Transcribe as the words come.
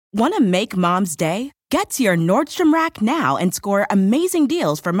Want to make Mom's day? Get to your Nordstrom Rack now and score amazing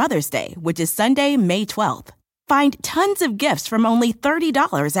deals for Mother's Day, which is Sunday, May 12th. Find tons of gifts from only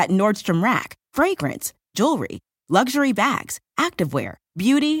 $30 at Nordstrom Rack. Fragrance, jewelry, luxury bags, activewear,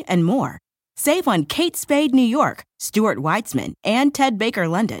 beauty, and more. Save on Kate Spade New York, Stuart Weitzman, and Ted Baker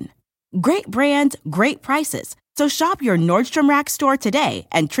London. Great brands, great prices. So shop your Nordstrom Rack store today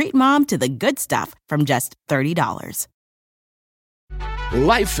and treat Mom to the good stuff from just $30.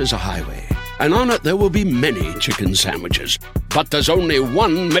 Life is a highway, and on it there will be many chicken sandwiches. But there's only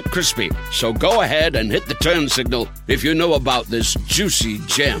one McCrispy. So go ahead and hit the turn signal if you know about this juicy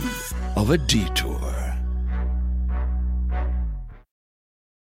gem of a detour.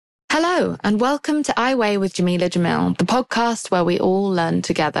 Hello, and welcome to I Weigh with Jamila Jamil, the podcast where we all learn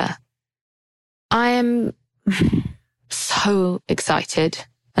together. I am so excited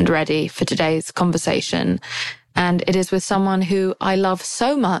and ready for today's conversation. And it is with someone who I love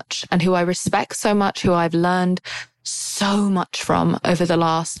so much and who I respect so much, who I've learned so much from over the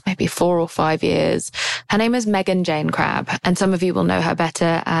last maybe 4 or 5 years. Her name is Megan Jane Crabbe, and some of you will know her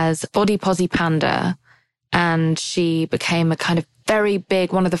better as Body Posy Panda. And she became a kind of very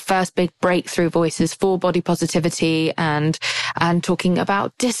big, one of the first big breakthrough voices for body positivity and talking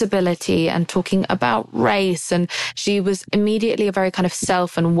about disability and talking about race. And she was immediately a very kind of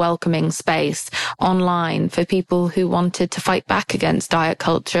self and welcoming space online for people who wanted to fight back against diet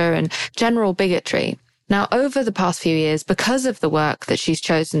culture and general bigotry. Now, over the past few years, because of the work that she's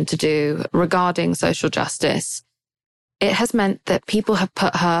chosen to do regarding social justice, it has meant that people have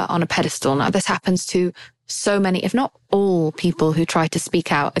put her on a pedestal. Now, this happens to so many, if not all, people who try to speak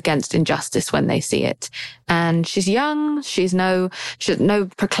out against injustice when they see it. And she's young. She's no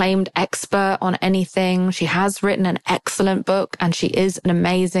proclaimed expert on anything. She has written an excellent book and she is an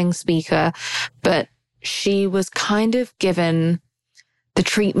amazing speaker, but she was kind of given the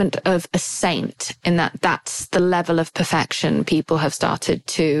treatment of a saint in that that's the level of perfection people have started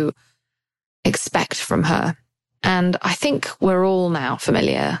to expect from her. And I think we're all now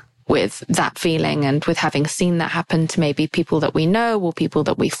familiar with that feeling and with having seen that happen to maybe people that we know or people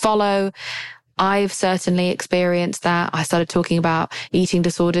that we follow. I've certainly experienced that. I started talking about eating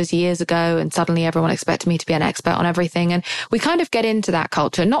disorders years ago and suddenly everyone expected me to be an expert on everything. And we kind of get into that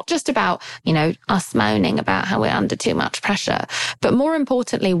culture, not just about, us moaning about how we're under too much pressure, but more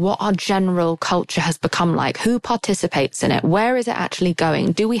importantly, what our general culture has become like. Who participates in it? Where is it actually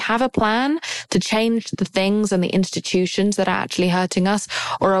going? Do we have a plan to change the things and the institutions that are actually hurting us?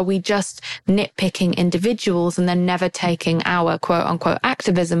 Or are we just nitpicking individuals and then never taking our quote unquote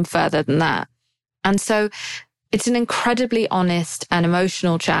activism further than that? And so it's an incredibly honest and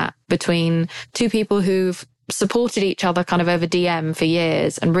emotional chat between two people who've supported each other kind of over DM for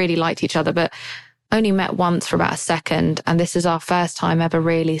years and really liked each other, but only met once for about a second. And this is our first time ever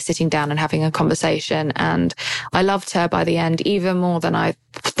really sitting down and having a conversation. And I loved her by the end even more than I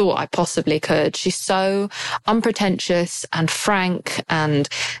thought I possibly could. She's so unpretentious and frank and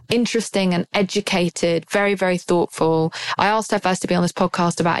interesting and educated, very, very thoughtful. I asked her first to be on this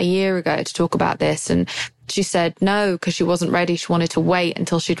podcast about a year ago to talk about this, and she said no, because she wasn't ready. She wanted to wait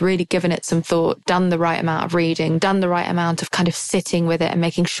until she'd really given it some thought, done the right amount of reading, done the right amount of kind of sitting with it and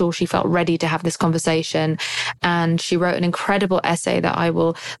making sure she felt ready to have this conversation. And she wrote an incredible essay that I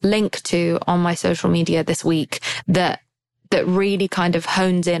will link to on my social media this week that really kind of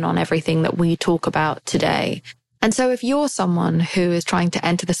hones in on everything that we talk about today. And so if you're someone who is trying to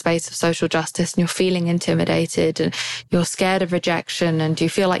enter the space of social justice and you're feeling intimidated and you're scared of rejection and you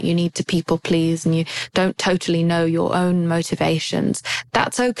feel like you need to people please and you don't totally know your own motivations,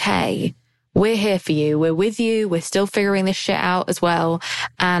 that's okay. We're here for you. We're with you. We're still figuring this shit out as well.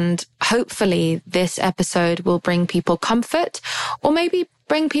 And hopefully this episode will bring people comfort or maybe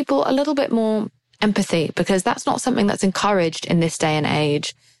bring people a little bit more empathy, because that's not something that's encouraged in this day and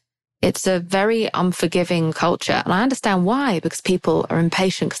age. It's a very unforgiving culture. And I understand why, because people are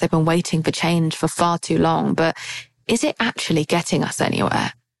impatient because they've been waiting for change for far too long. But is it actually getting us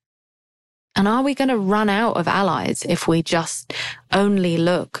anywhere? And are we going to run out of allies if we just only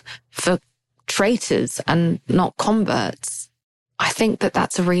look for traitors and not converts? I think that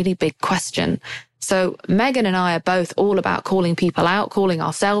that's a really big question. So Megan and I are both all about calling people out, calling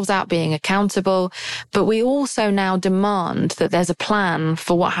ourselves out, being accountable. But we also now demand that there's a plan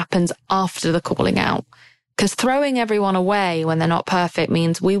for what happens after the calling out. Because throwing everyone away when they're not perfect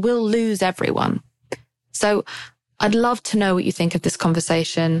means we will lose everyone. So I'd love to know what you think of this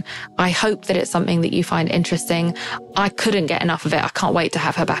conversation. I hope that it's something that you find interesting. I couldn't get enough of it. I can't wait to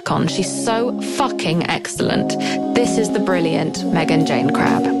have her back on. She's so fucking excellent. This is the brilliant Megan Jane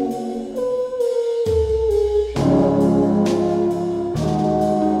Crabbe.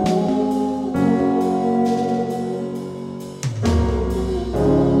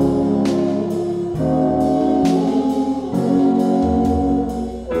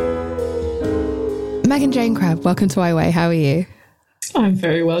 Megan Jane Crabb, welcome to I Weigh. How are you? I'm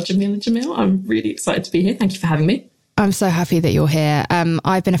very well, Jamila. I'm really excited to be here. Thank you for having me. I'm so happy that you're here.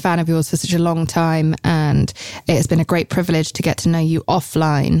 I've been a fan of yours for such a long time, and it's been a great privilege to get to know you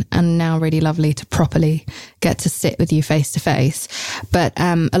offline, and now really lovely to properly get to sit with you face to face. But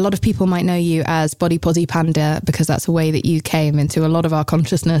a lot of people might know you as Body Posy Panda because that's a way that you came into a lot of our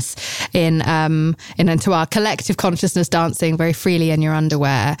consciousness into our collective consciousness, dancing very freely in your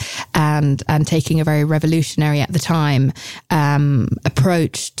underwear and taking a very revolutionary at the time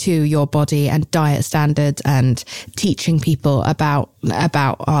approach to your body and diet standards and teaching people about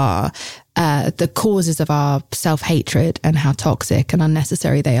our the causes of our self-hatred and how toxic and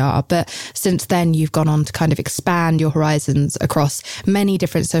unnecessary they are. But since then, you've gone on to kind of expand your horizons across many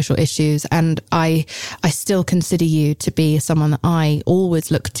different social issues. And I still consider you to be someone that I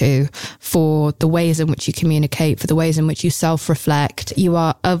always look to for the ways in which you communicate, for the ways in which you self-reflect. You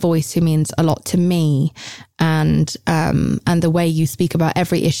are a voice who means a lot to me. And the way you speak about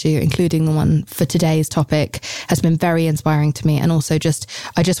every issue, including the one for today's topic, has been very inspiring to me. And also I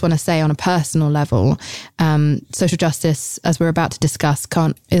just want to say on a personal level, social justice, as we're about to discuss,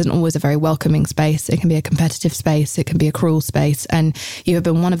 isn't always a very welcoming space. It can be a competitive space. It can be a cruel space. And you have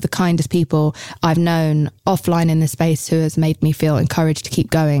been one of the kindest people I've known offline in this space who has made me feel encouraged to keep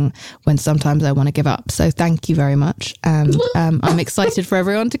going when sometimes I want to give up. So thank you very much. And I'm excited for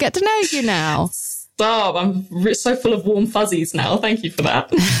everyone to get to know you now. Stop. I'm so full of warm fuzzies now. Thank you for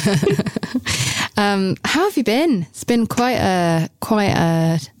that. How have you been? It's been quite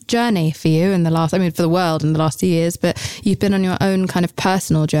a journey for you for the world in the last 2 years, but you've been on your own kind of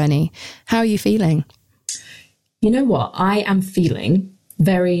personal journey. How are you feeling? You know what? I am feeling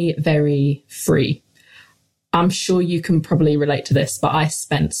very, very free. I'm sure you can probably relate to this, but I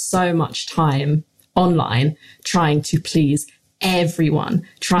spent so much time online trying to please everyone,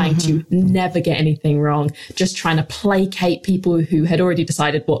 trying to never get anything wrong, just trying to placate people who had already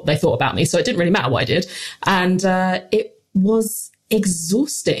decided what they thought about me. So it didn't really matter what I did. And it was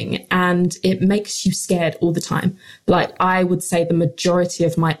exhausting and it makes you scared all the time. Like I would say the majority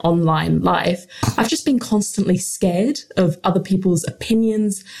of my online life, I've just been constantly scared of other people's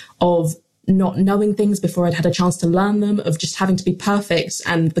opinions, of not knowing things before I'd had a chance to learn them, of just having to be perfect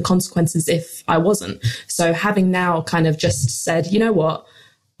and the consequences if I wasn't. So having now kind of just said, you know what,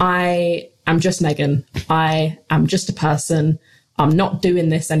 I am just Megan. I am just a person. I'm not doing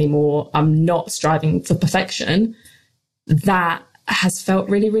this anymore. I'm not striving for perfection. That has felt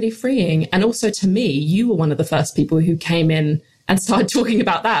really, really freeing. And also to me, you were one of the first people who came in and started talking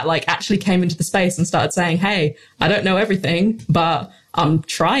about that, like actually came into the space and started saying, hey, I don't know everything, but I'm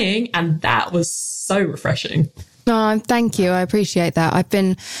trying. And that was so refreshing. Oh, thank you. I appreciate that. I've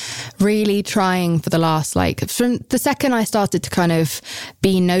been really trying for the last, from the second I started to kind of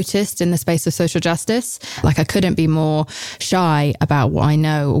be noticed in the space of social justice, I couldn't be more shy about what I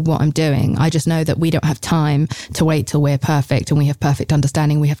know or what I'm doing. I just know that we don't have time to wait till we're perfect and we have perfect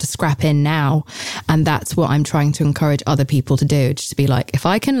understanding. We have to scrap in now. And that's what I'm trying to encourage other people to do, just to be like, if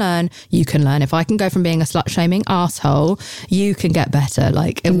I can learn, you can learn. If I can go from being a slut-shaming asshole, you can get better.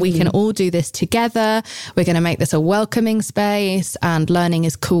 If we can all do this together, we're going to make this a welcoming space, and learning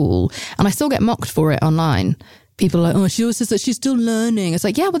is cool. And I still get mocked for it online. People are like, oh, she always says that she's still learning. It's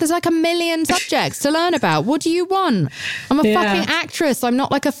like, yeah, well, there's a million subjects to learn about. What do you want? I'm a fucking actress. I'm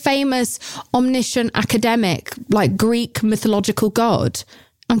not a famous, omniscient academic, Greek mythological god.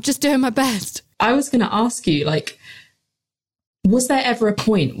 I'm just doing my best. I was going to ask you, was there ever a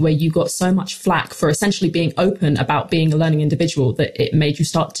point where you got so much flack for essentially being open about being a learning individual that it made you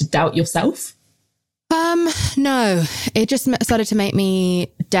start to doubt yourself? No, it just started to make me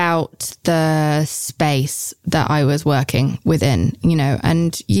doubt the space that I was working within,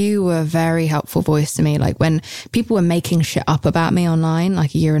 and you were a very helpful voice to me. When people were making shit up about me online, a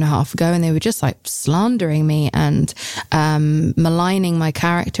year and a half ago, and they were just slandering me and maligning my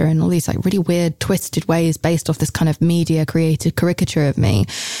character in all these really weird, twisted ways based off this kind of media created caricature of me.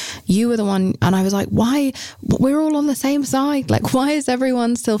 You were the one, and I was like, why? We're all on the same side. Why is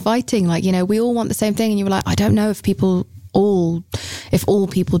everyone still fighting? We all want the same thing. And you were like, I don't know if all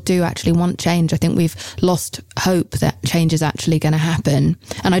people do actually want change. I think we've lost hope that change is actually going to happen.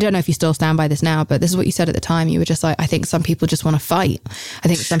 And I don't know if you still stand by this now, but this is what you said at the time. You were just like, I think some people just want to fight. I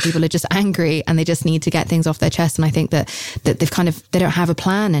think some people are just angry and they just need to get things off their chest. And I think that they don't have a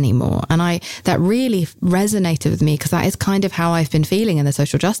plan anymore. And that really resonated with me, because that is kind of how I've been feeling in the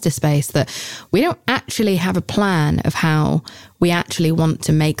social justice space, that we don't actually have a plan of how we actually want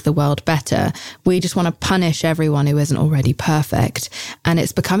to make the world better. We just want to punish everyone who isn't already perfect. And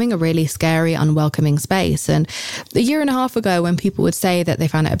it's becoming a really scary, unwelcoming space. And a year and a half ago, when people would say that they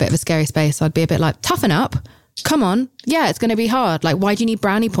found it a bit of a scary space, I'd be a bit like, toughen up. Come on. Yeah, it's going to be hard. Like, why do you need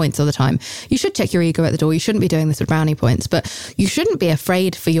brownie points all the time? You should check your ego at the door. You shouldn't be doing this with brownie points, but you shouldn't be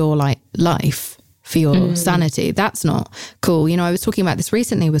afraid for your life, for your sanity. That's not cool. You know, I was talking about this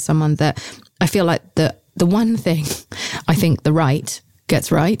recently with someone that I feel like the one thing I think the right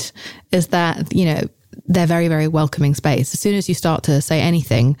gets right is that, you know, they're very, very welcoming space. As soon as you start to say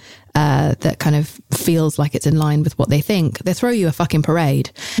anything that kind of feels like it's in line with what they think, they throw you a fucking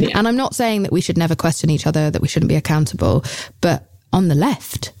parade. Yeah. And I'm not saying that we should never question each other, that we shouldn't be accountable. But on the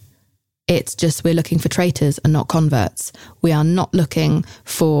left, it's just we're looking for traitors and not converts. We are not looking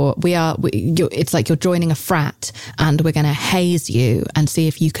for, it's like you're joining a frat and we're going to haze you and see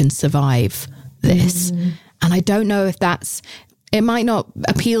if you can survive this. And I don't know if it might not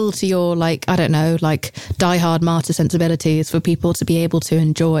appeal to your, like, I don't know, like diehard martyr sensibilities for people to be able to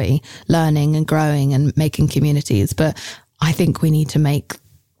enjoy learning and growing and making communities. But I think we need to make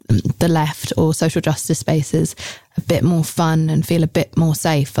the left or social justice spaces a bit more fun and feel a bit more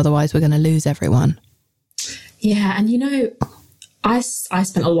safe. Otherwise, we're going to lose everyone. Yeah. And, you know, I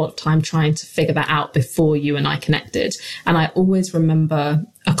spent a lot of time trying to figure that out before you and I connected. And I always remember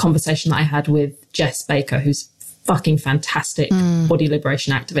a conversation that I had with Jess Baker, who's fucking fantastic body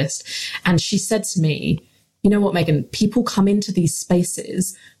liberation activist. And she said to me, you know what, Megan, people come into these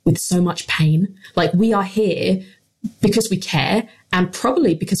spaces with so much pain. Like, we are here because we care, and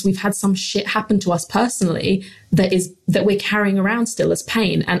probably because we've had some shit happen to us personally that we're carrying around still as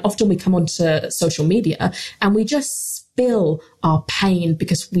pain. And often we come onto social media and we just spill our pain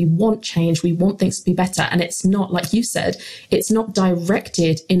because we want change, we want things to be better. And it's not, like you said, it's not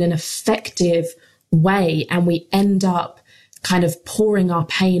directed in an effective way, and we end up kind of pouring our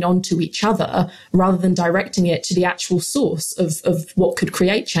pain onto each other rather than directing it to the actual source of what could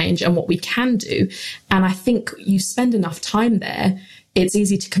create change and what we can do. And I think you spend enough time there, it's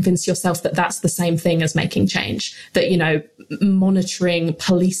easy to convince yourself that that's the same thing as making change, that, you know, monitoring,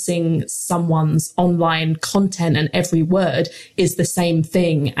 policing someone's online content and every word is the same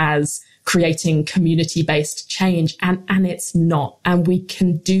thing as creating community-based change. And it's not. And we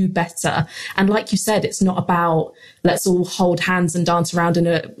can do better. And like you said, it's not about let's all hold hands and dance around in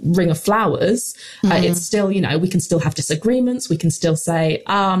a ring of flowers. It's still, you know, we can still have disagreements. We can still say,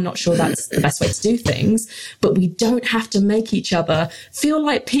 I'm not sure that's the best way to do things. But we don't have to make each other feel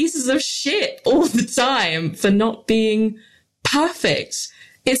like pieces of shit all the time for not being perfect.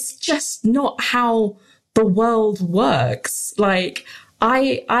 It's just not how the world works. Like,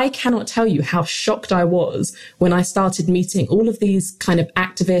 I cannot tell you how shocked I was when I started meeting all of these kind of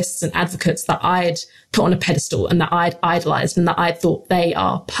activists and advocates that I'd put on a pedestal and that I'd idolized and that I thought they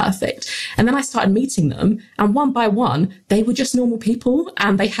are perfect. And then I started meeting them, and one by one, they were just normal people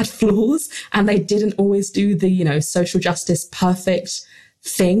and they had flaws and they didn't always do the, you know, social justice perfect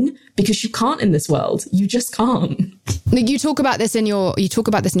thing, because you can't in this world. You just can't. You talk about this in your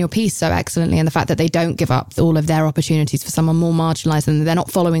piece so excellently, and the fact that they don't give up all of their opportunities for someone more marginalized, and they're not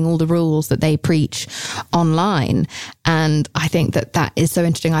following all the rules that they preach online. And I think that is so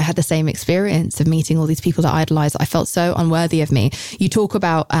interesting. I had the same experience of meeting all these people that I idolize. I felt so unworthy of me. You talk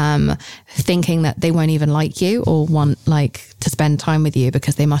about thinking that they won't even like you or want like to spend time with you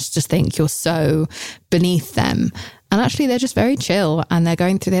because they must just think you're so beneath them. And actually, they're just very chill, and they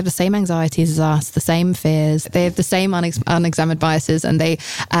have the same anxieties as us, the same fears. They have the same unexamined biases, and they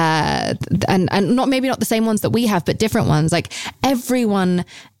and not the same ones that we have, but different ones. Like everyone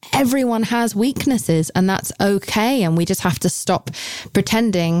has weaknesses, and that's okay. And we just have to stop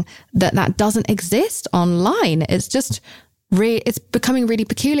pretending that doesn't exist online. It's just it's becoming really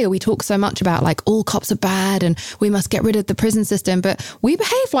peculiar. We talk so much about like all cops are bad and we must get rid of the prison system, but we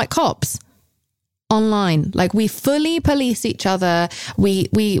behave like cops online. Like we fully police each other. We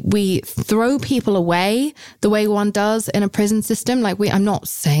throw people away the way one does in a prison system. Like I'm not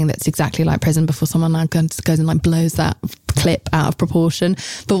saying that's exactly like prison before someone like goes and like blows that clip out of proportion.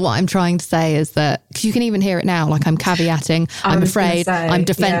 But what I'm trying to say is that you can even hear it now. Like I'm caveating, I'm afraid, I'm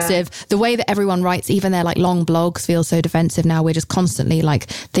defensive. Yeah. The way that everyone writes, even their like long blogs feel so defensive now. We're just constantly like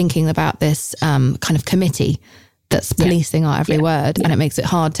thinking about this kind of committee that's policing our every word, and it makes it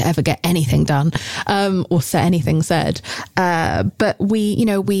hard to ever get anything done, or set anything said. But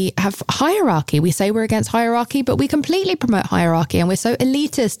we have hierarchy. We say we're against hierarchy, but we completely promote hierarchy, and we're so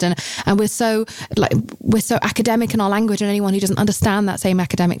elitist and we're so academic in our language, and anyone who doesn't understand that same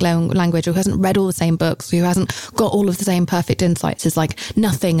academic language, or who hasn't read all the same books, who hasn't got all of the same perfect insights, is like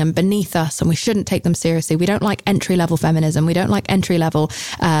nothing and beneath us, and we shouldn't take them seriously. We don't like entry-level feminism. We don't like entry-level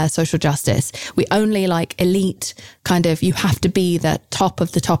social justice. We only like elite kind of, you have to be the top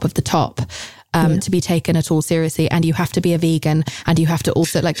of the top of the top to be taken at all seriously, and you have to be a vegan, and you have to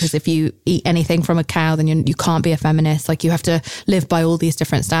also, like, because if you eat anything from a cow, then you can't be a feminist. Like, you have to live by all these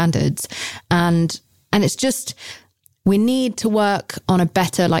different standards, and it's just, we need to work on a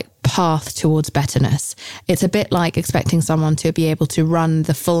better path towards betterness. It's a bit like expecting someone to be able to run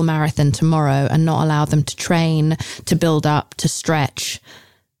the full marathon tomorrow and not allow them to train, to build up, to stretch,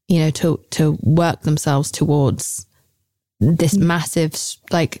 to work themselves towards this massive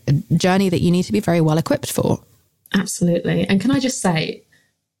journey that you need to be very well equipped for. Absolutely. And can I just say,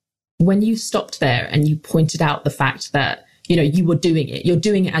 when you stopped there and you pointed out the fact that, you were doing it, you're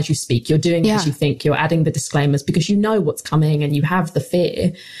doing it as you speak, you're doing it as you think, you're adding the disclaimers because you know what's coming and you have the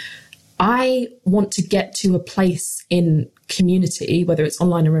fear. I want to get to a place in community, whether it's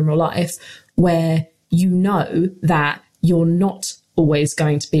online or in real life, where you know that you're not always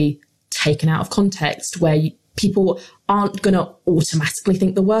going to be taken out of context, where people aren't going to automatically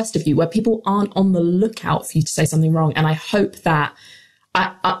think the worst of you, where people aren't on the lookout for you to say something wrong. And I hope that,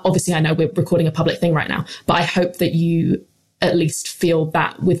 obviously I know we're recording a public thing right now, but I hope that you at least feel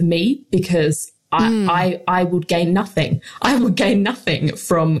that with me, because I would gain nothing. I would gain nothing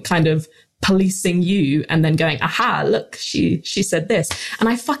from kind of policing you and then going, aha, look, she said this. And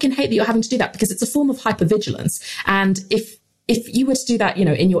I fucking hate that you're having to do that, because it's a form of hypervigilance. And if you were to do that,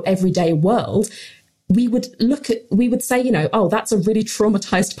 in your everyday world, we would say, oh, that's a really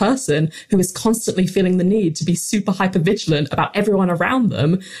traumatized person who is constantly feeling the need to be super hypervigilant about everyone around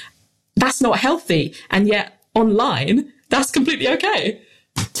them. That's not healthy. And yet online, that's completely okay.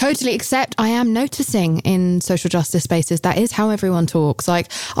 Totally, except I am noticing in social justice spaces, that is how everyone talks.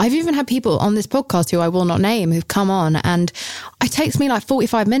 Like, I've even had people on this podcast who I will not name who've come on, and it takes me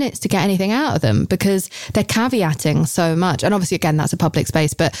 45 minutes to get anything out of them because they're caveating so much. And obviously, again, that's a public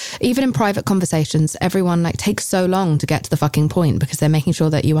space, but even in private conversations, everyone takes so long to get to the fucking point because they're making sure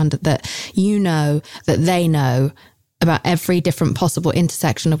that that they know about every different possible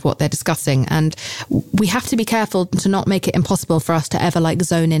intersection of what they're discussing. And we have to be careful to not make it impossible for us to ever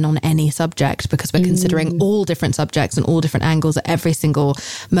zone in on any subject, because we're considering all different subjects and all different angles at every single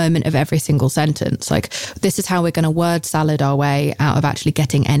moment of every single sentence. This is how we're going to word salad our way out of actually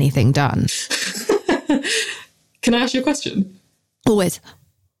getting anything done. Can I ask you a question? Always.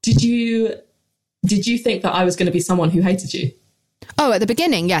 Did you think that I was going to be someone who hated you? Oh, at the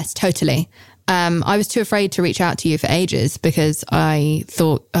beginning, yes, totally. I was too afraid to reach out to you for ages because I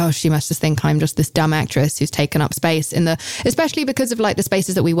thought, oh, she must just think I'm just this dumb actress who's taken up space especially because of the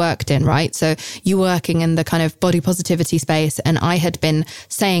spaces that we worked in, right? So you working in the kind of body positivity space, and I had been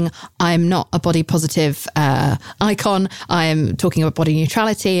saying I'm not a body positive icon. I'm talking about body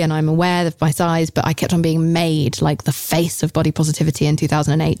neutrality and I'm aware of my size, but I kept on being made the face of body positivity in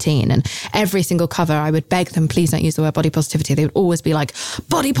 2018. And every single cover, I would beg them, please don't use the word body positivity. They would always be like,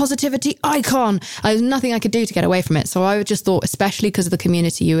 body positivity icon. There's nothing I could do to get away from it. So I just thought, especially because of the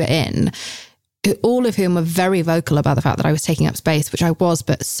community you were in, all of whom were very vocal about the fact that I was taking up space, which I was,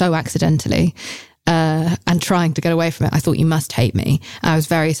 but so accidentally, and trying to get away from it, I thought you must hate me. I was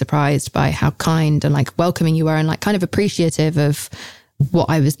very surprised by how kind and welcoming you were, and kind of appreciative of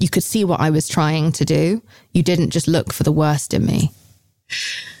you could see what I was trying to do. You didn't just look for the worst in me.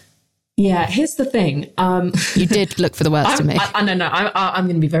 Yeah, here's the thing. You did look for the worst in me. I'm going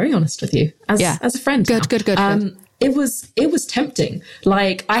to be very honest with you as a friend. Good. It was tempting.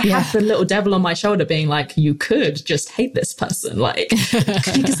 I had the little devil on my shoulder being you could just hate this person.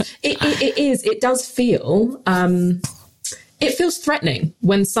 Because it does feel, it feels threatening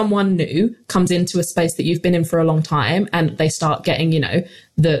when someone new comes into a space that you've been in for a long time and they start getting,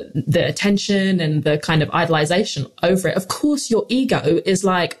 the attention and the kind of idolization over it. Of course, your ego is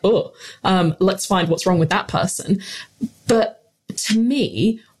let's find what's wrong with that person. But to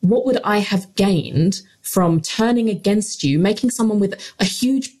me, what would I have gained from turning against you, making someone with a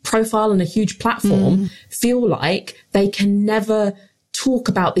huge profile and a huge platform feel like they can never talk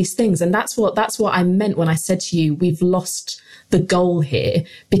about these things? And that's what I meant when I said to you, we've lost the goal here,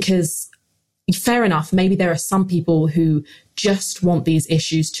 because fair enough, maybe there are some people who just want these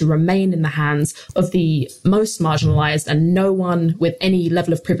issues to remain in the hands of the most marginalized and no one with any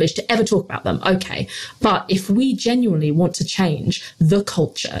level of privilege to ever talk about them. Okay. But if we genuinely want to change the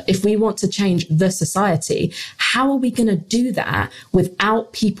culture, if we want to change the society, how are we going to do that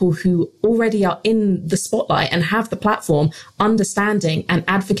without people who already are in the spotlight and have the platform understanding and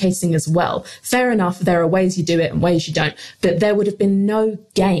advocating as well? Fair enough, there are ways you do it and ways you don't, but there would have been no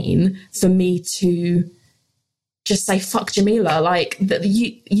gain for me to just say, fuck Jameela. Like,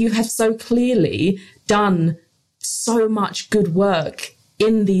 you have so clearly done so much good work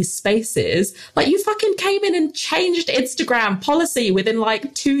in these spaces. Like, you fucking came in and changed Instagram policy within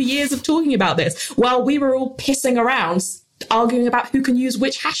like 2 years of talking about this while we were all pissing around arguing about who can use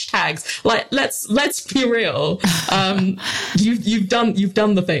which hashtags. Like, let's be real. You've done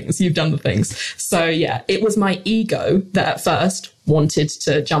the things. So yeah, it was my ego that at first wanted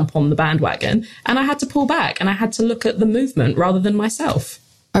to jump on the bandwagon, and I had to pull back and I had to look at the movement rather than myself.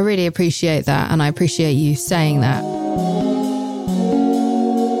 I really appreciate that, and I appreciate you saying that.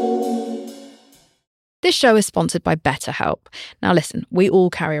 This show is sponsored by BetterHelp. Now listen, we all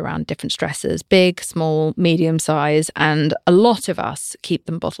carry around different stressors, big, small, medium size, and a lot of us keep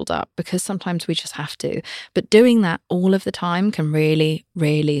them bottled up because sometimes we just have to. But doing that all of the time can really,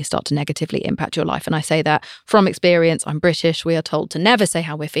 really start to negatively impact your life. And I say that from experience. I'm British. We are told to never say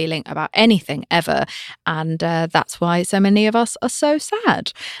how we're feeling about anything ever. And that's why so many of us are so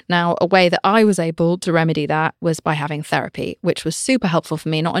sad. Now, a way that I was able to remedy that was by having therapy, which was super helpful for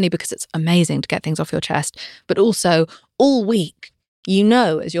me, not only because it's amazing to get things off your chest, but also all week,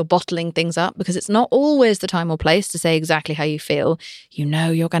 as you're bottling things up, because it's not always the time or place to say exactly how you feel,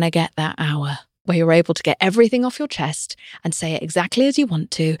 you're going to get that hour where you're able to get everything off your chest and say it exactly as you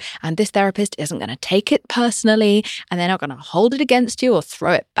want to. And this therapist isn't going to take it personally, and they're not going to hold it against you or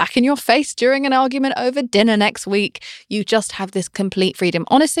throw it back in your face during an argument over dinner next week. You just have this complete freedom.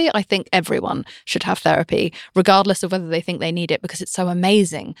 Honestly, I think everyone should have therapy, regardless of whether they think they need it, because it's so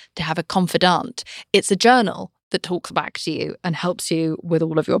amazing to have a confidant. It's a journal that talks back to you and helps you with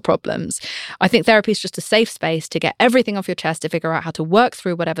all of your problems. I think therapy is just a safe space to get everything off your chest, to figure out how to work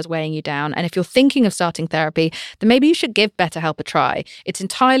through whatever's weighing you down. And if you're thinking of starting therapy, then maybe you should give BetterHelp a try. It's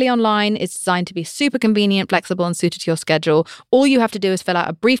entirely online. It's designed to be super convenient, flexible, and suited to your schedule. All you have to do is fill out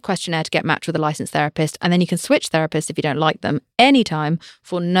a brief questionnaire to get matched with a licensed therapist, and then you can switch therapists if you don't like them anytime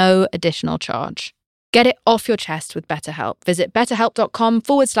for no additional charge. Get it off your chest with BetterHelp. Visit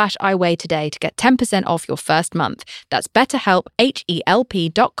betterhelp.com/iweigh today to get 10% off your first month. That's BetterHelp,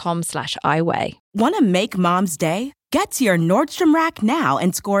 HELP.com/iweigh. Want to make Mom's day? Get to your Nordstrom Rack now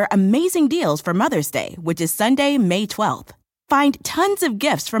and score amazing deals for Mother's Day, which is Sunday, May 12th. Find tons of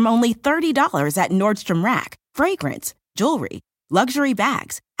gifts from only $30 at Nordstrom Rack. Fragrance, jewelry, luxury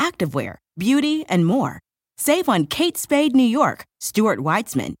bags, activewear, beauty, and more. Save on Kate Spade New York, Stuart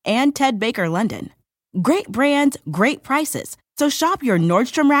Weitzman, and Ted Baker London. Great brands, great prices. So shop your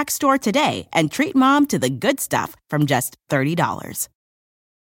Nordstrom Rack store today and treat Mom to the good stuff from just $30.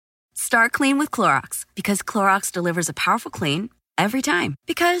 Start clean with Clorox, because Clorox delivers a powerful clean every time.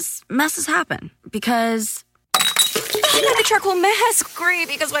 Because messes happen. Because the charcoal mask. Great,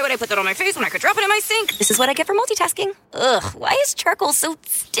 because why would I put that on my face when I could drop it in my sink? This is what I get for multitasking. Ugh, why is charcoal so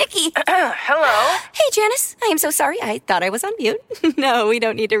sticky? Hello? Hey, Janice. I am so sorry. I thought I was on mute. No, we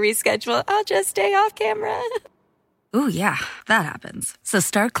don't need to reschedule. I'll just stay off camera. Ooh, yeah, that happens. So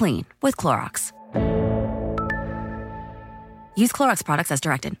start clean with Clorox. Use Clorox products as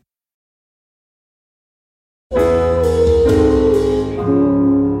directed.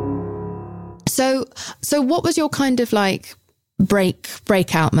 So what was your kind of like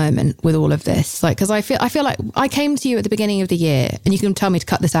breakout moment with all of this? Like, because I feel like I came to you at the beginning of the year, and you can tell me to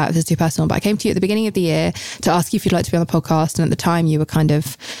cut this out if it's too personal, but I came to you at the beginning of the year to ask you if you'd like to be on the podcast. And at the time you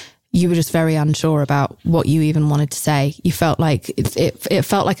were just very unsure about what you even wanted to say. You felt like it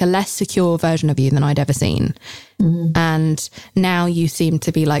felt like a less secure version of you than I'd ever seen. Mm-hmm. And now you seem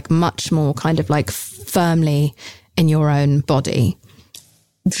to be like much more kind of like firmly in your own body.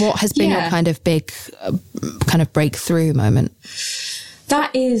 What has been your kind of big kind of breakthrough moment? That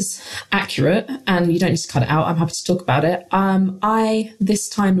is accurate, and you don't need to cut it out. I'm happy to talk about it. I, this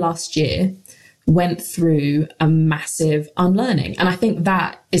time last year, went through a massive unlearning. And I think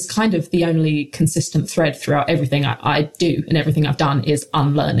that is kind of the only consistent thread throughout everything I do and everything I've done is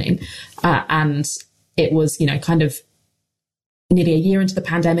unlearning. And it was, kind of nearly a year into the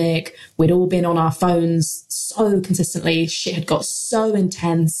pandemic. We'd all been on our phones so consistently. Shit had got so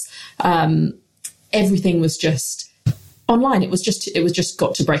intense. Everything was just online. It was just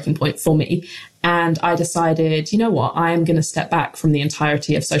got to breaking point for me. And I decided, you know what? I am going to step back from the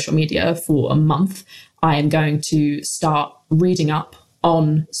entirety of social media for a month. I am going to start reading up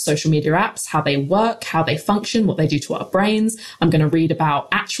on social media apps, how they work, how they function, what they do to our brains. I'm going to read about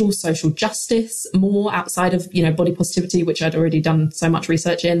actual social justice more outside of, body positivity, which I'd already done so much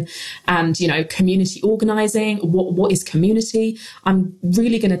research in, and, community organizing. What is community? I'm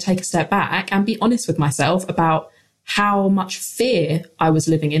really going to take a step back and be honest with myself about how much fear I was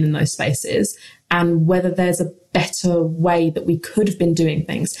living in those spaces, and whether there's a better way that we could have been doing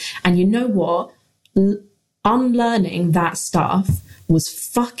things. And you know what? Unlearning that stuff was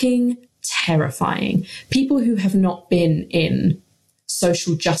fucking terrifying. People who have not been in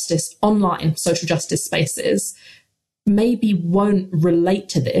online social justice spaces, maybe won't relate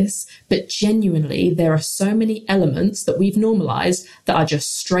to this, but genuinely there are so many elements that we've normalized that are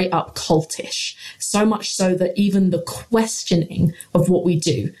just straight up cultish. So much so that even the questioning of what we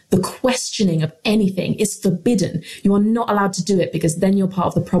do, the questioning of anything is forbidden. You are not allowed to do it because then you're part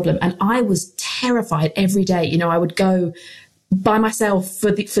of the problem. And I was terrified every day. I would go by myself for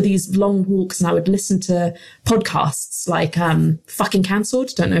these long walks, and I would listen to podcasts like Fucking Cancelled.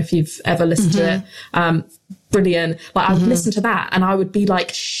 Don't know if you've ever listened to it. Brilliant. Like I would listen to that and I would be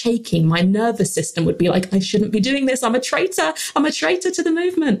like shaking. My nervous system would be like, I shouldn't be doing this. I'm a traitor. I'm a traitor to the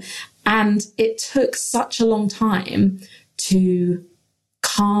movement. And it took such a long time to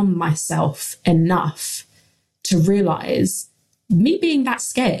calm myself enough to realize me being that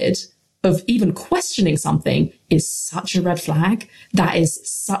scared of even questioning something is such a red flag. That is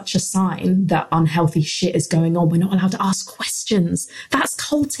such a sign that unhealthy shit is going on. We're not allowed to ask questions. That's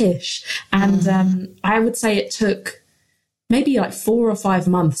cultish. And I would say it took maybe like 4 or 5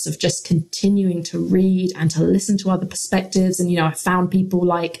 months of just continuing to read and to listen to other perspectives. And, I found people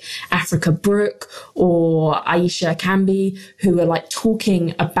like Africa Brooke or Aisha Kambi who are like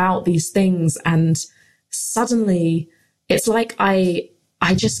talking about these things. And suddenly it's like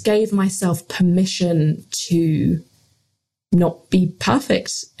I just gave myself permission to not be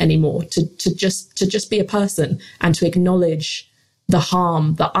perfect anymore, to just be a person and to acknowledge the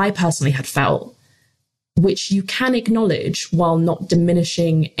harm that I personally had felt, which you can acknowledge while not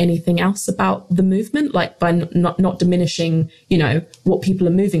diminishing anything else about the movement, like by not diminishing, what people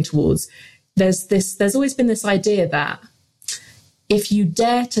are moving towards. There's always been this idea that if you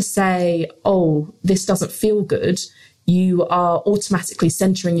dare to say, oh, this doesn't feel good, you are automatically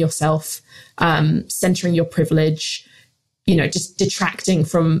centering yourself, centering your privilege, just detracting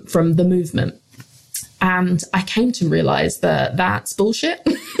from the movement. And I came to realize that that's bullshit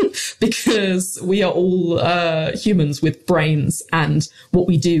because we are all humans with brains, and what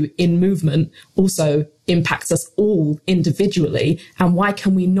we do in movement also impacts us all individually. And why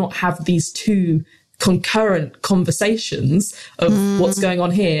can we not have these two concurrent conversations of what's going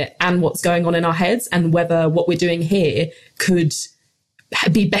on here and what's going on in our heads, and whether what we're doing here could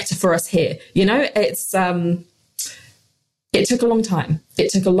be better for us here? It's it took a long time.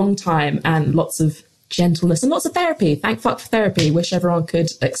 It took a long time and lots of gentleness and lots of therapy. Thank fuck for therapy. Wish everyone could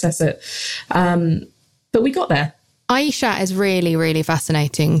access it. But we got there. Aisha is really, really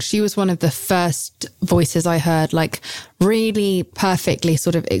fascinating. She was one of the first voices I heard, like, really perfectly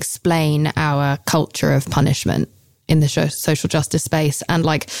sort of explain our culture of punishment in the social justice space. And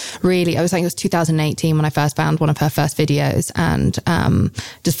like, really, I was saying it was 2018 when I first found one of her first videos, and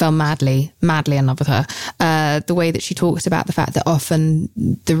just fell madly in love with her. The way that she talks about the fact that often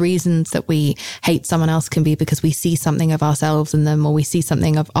the reasons that we hate someone else can be because we see something of ourselves in them, or we see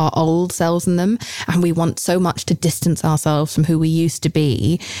something of our old selves in them, and we want so much to distance ourselves from who we used to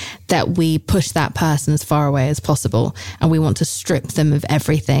be that we push that person as far away as possible, and we want to strip them of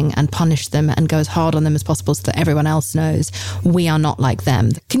everything and punish them and go as hard on them as possible so that everyone else knows we are not like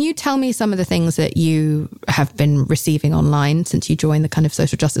them. Can you tell me some of the things that you have been receiving online since you joined the kind of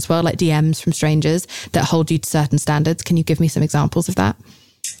social justice world, like DMs from strangers that hold you to certain standards? Can you give me some examples of that?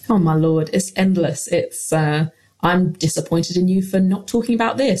 Oh my Lord, it's endless. It's I'm disappointed in you for not talking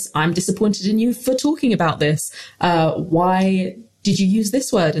about this. I'm disappointed in you for talking about this. Why did you use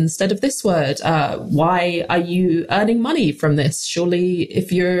this word instead of this word? Why are you earning money from this? Surely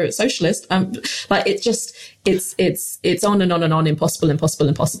if you're a socialist, like it's on and on and on. Impossible.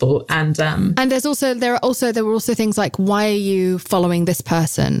 And there were also things like, why are you following this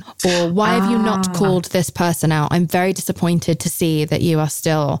person? Or why have you not called this person out? I'm very disappointed to see that you are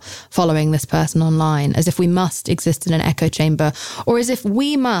still following this person online, as if we must exist in an echo chamber, or as if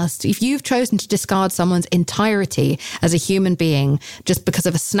if you've chosen to discard someone's entirety as a human being just because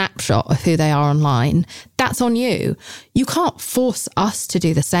of a snapshot of who they are online, that's on you. You can't force us to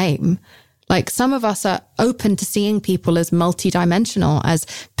do the same. Like, some of us are open to seeing people as multidimensional, as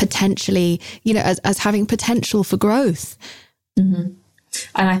potentially, as having potential for growth. Mm-hmm.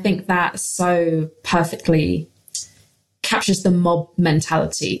 And I think that so perfectly captures the mob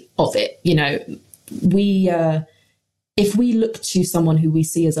mentality of it. You know, if we look to someone who we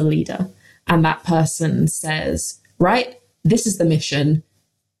see as a leader and that person says, right, this is the mission,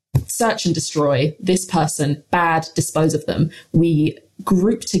 search and destroy this person, bad, dispose of them. We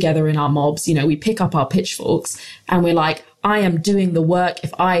group together in our mobs, you know, we pick up our pitchforks and we're like, I am doing the work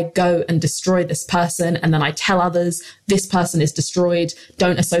if I go and destroy this person, and then I tell others this person is destroyed,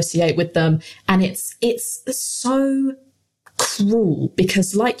 don't associate with them. And it's so cruel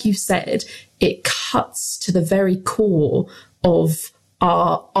because, like you said, it cuts to the very core of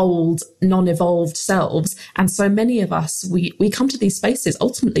our old non-evolved selves. And so many of us, we come to these spaces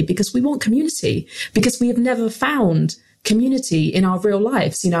ultimately because we want community, because we have never found community in our real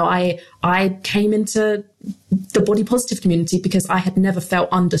lives. You know, I came into the body positive community because I had never felt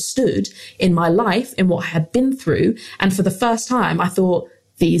understood in my life in what I had been through. And for the first time, I thought,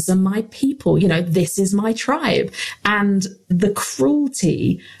 these are my people, you know, this is my tribe. And the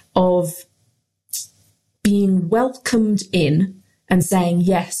cruelty of being welcomed in and saying,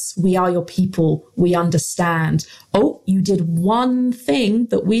 yes, we are your people. We understand. Oh, you did one thing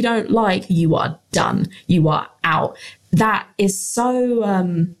that we don't like. You are done. You are out. That is so,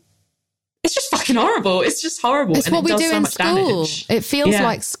 it's just fucking horrible. It's just horrible. It's what we do in school. It feels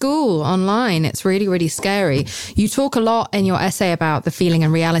like school online. It's really, really scary. You talk a lot in your essay about the feeling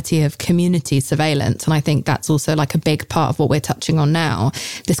and reality of community surveillance. And I think that's also like a big part of what we're touching on now.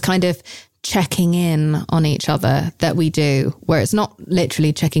 This kind of checking in on each other that we do, where it's not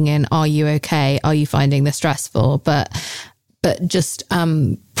literally checking in, are you okay? Are you finding this stressful? But just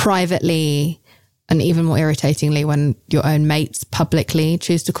privately, and even more irritatingly, when your own mates publicly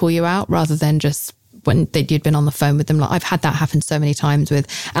choose to call you out rather than just when you'd been on the phone with them. Like, I've had that happen so many times with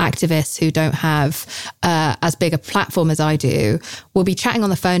activists who don't have as big a platform as I do. We'll be chatting on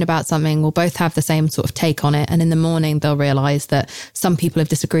the phone about something. We'll both have the same sort of take on it. And in the morning, they'll realize that some people have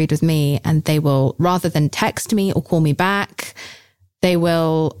disagreed with me, and they will, rather than text me or call me back, they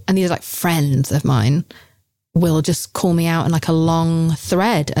will, and these are like friends of mine, will just call me out in like a long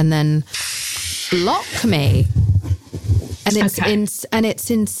thread and then block me. And it's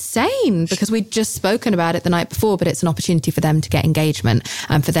insane because we'd just spoken about it the night before, but it's an opportunity for them to get engagement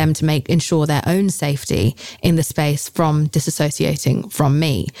and for them to ensure their own safety in the space from disassociating from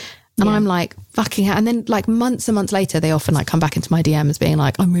me. And I'm like, fucking hell. And then like months and months later, they often like come back into my DMs being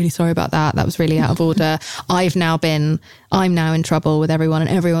like, I'm really sorry about that. That was really out of order. I'm now in trouble with everyone and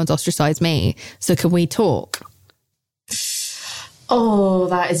everyone's ostracized me. So can we talk? Oh,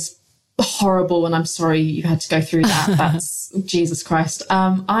 that is horrible, and I'm sorry you had to go through that. That's Jesus Christ.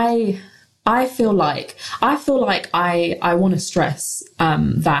 I feel like I want to stress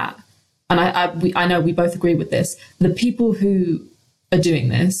that, and I know we both agree with this. The people who are doing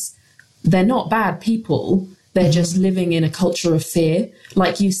this, they're not bad people. They're just living in a culture of fear.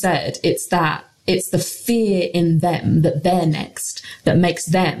 Like you said, it's the fear in them that they're next that makes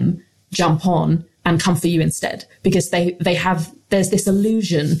them jump on and come for you instead, because there's this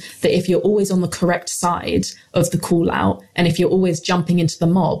illusion that if you're always on the correct side of the call out and if you're always jumping into the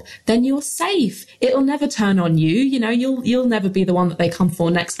mob, then you're safe. It'll never turn on you. You know, you'll never be the one that they come for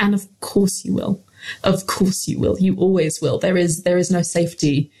next. And of course you will. Of course you will. You always will. There is no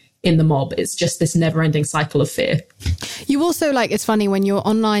safety in the mob. It's just this never-ending cycle of fear. You also, like, it's funny when you're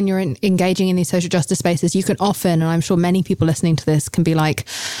online, you're engaging in these social justice spaces, you can often, and I'm sure many people listening to this can be like,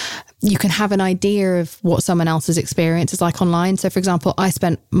 you can have an idea of what someone else's experience is like online. So for example, I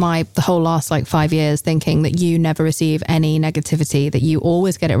spent the whole last like 5 years thinking that you never receive any negativity, that you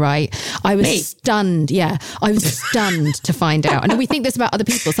always get it right. I was stunned. Yeah. I was stunned to find out. And we think this about other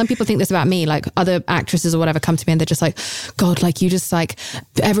people. Some people think this about me, like other actresses or whatever come to me and they're just like, God, like you just like,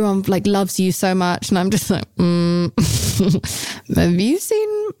 everyone like loves you so much. And I'm just like, have you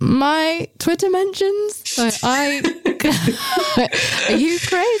seen my Twitter mentions? Like, are you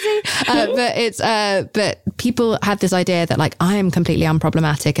crazy? But people have this idea that like I am completely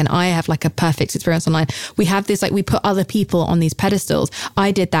unproblematic and I have like a perfect experience online. We have this like, we put other people on these pedestals.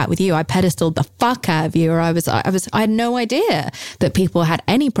 I did that with you. I pedestaled the fuck out of you, or I had no idea that people had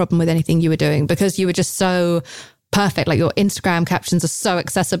any problem with anything you were doing because you were just so perfect. Like your Instagram captions are so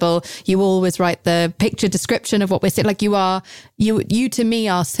accessible. You always write the picture description of what we're seeing. Like you to me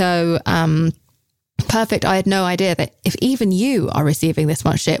are so perfect. I had no idea that if even you are receiving this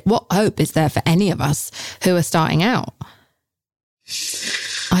much shit, what hope is there for any of us who are starting out?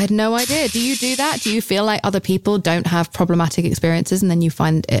 I had no idea. Do you do that? Do you feel like other people don't have problematic experiences and then you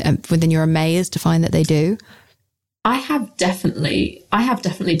find it, then you're amazed to find that they do? I have definitely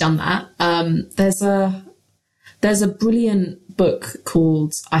done that. There's a brilliant book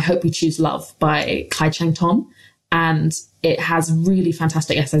called I Hope We Choose Love by Kai Cheng Thom. and it has really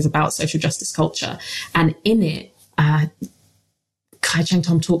fantastic essays about social justice culture. And in it, Kai Cheng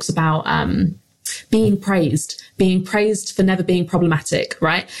Thom talks about being praised for never being problematic,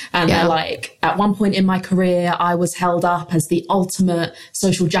 right? And they're like, at one point in my career, I was held up as the ultimate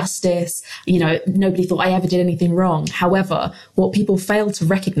social justice. You know, nobody thought I ever did anything wrong. However, what people failed to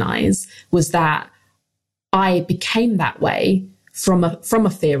recognize was that I became that way from a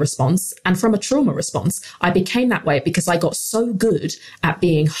fear response and from a trauma response. I became that way because I got so good at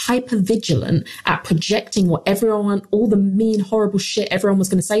being hyper vigilant, at projecting what everyone, all the mean, horrible shit everyone was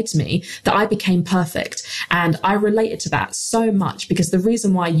going to say to me, that I became perfect. And I related to that so much, because the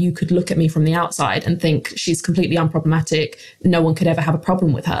reason why you could look at me from the outside and think she's completely unproblematic, no one could ever have a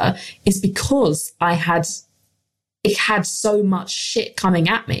problem with her, is because it had so much shit coming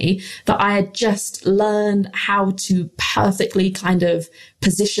at me that I had just learned how to perfectly kind of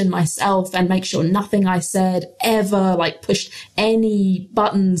position myself and make sure nothing I said ever like pushed any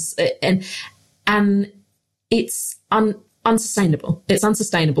buttons, and it's unsustainable. It's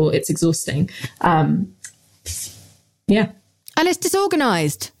unsustainable. It's exhausting. Yeah. And it's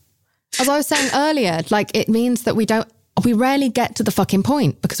disorganized. As I was saying earlier, like, it means that we rarely get to the fucking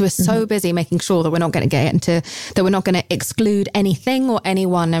point because we're so busy making sure that we're not going to that we're not going to exclude anything or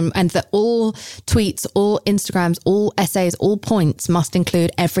anyone, and that all tweets, all Instagrams, all essays, all points must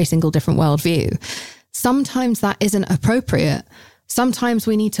include every single different worldview. Sometimes that isn't appropriate. Sometimes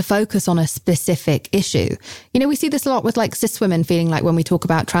we need to focus on a specific issue. You know, we see this a lot with like cis women feeling like when we talk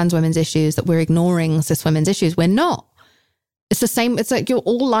about trans women's issues that we're ignoring cis women's issues. We're not. It's the same. It's like you're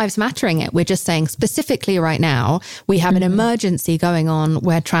all lives mattering it. We're just saying specifically right now, we have an emergency going on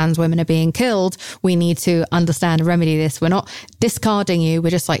where trans women are being killed. We need to understand and remedy this. We're not discarding you.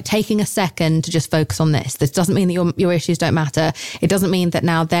 We're just like taking a second to just focus on this. This doesn't mean that your issues don't matter. It doesn't mean that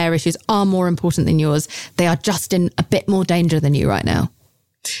now their issues are more important than yours. They are just in a bit more danger than you right now.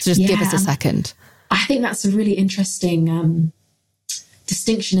 So just give us a second. I think that's a really interesting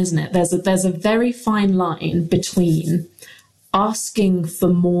distinction, isn't it? There's a very fine line between asking for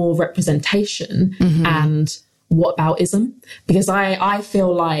more representation and whataboutism, because I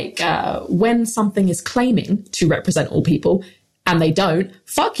feel like when something is claiming to represent all people and they don't,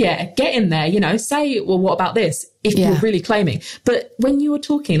 fuck yeah, get in there, you know, say, well, what about this, if you're really claiming. But when you were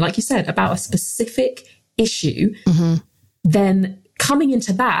talking, like you said, about a specific issue, then coming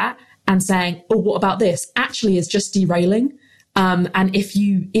into that and saying, oh, what about this, actually is just derailing. And if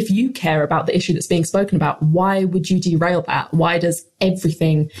you care about the issue that's being spoken about, why would you derail that? Why does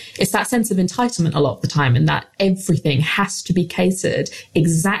everything, it's that sense of entitlement a lot of the time, and that everything has to be catered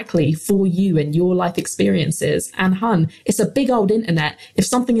exactly for you and your life experiences. And hun, it's a big old internet. If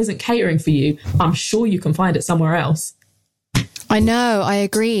something isn't catering for you, I'm sure you can find it somewhere else. I know, I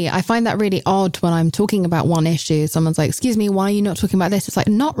agree. I find that really odd when I'm talking about one issue. Someone's like, excuse me, why are you not talking about this? It's like,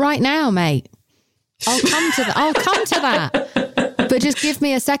 not right now, mate. I'll come to that. But just give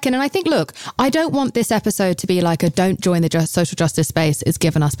me a second. And I think, look, I don't want this episode to be like a don't join the social justice space. It's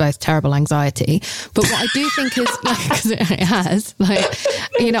given us both terrible anxiety. But what I do think is, like, because it has, like,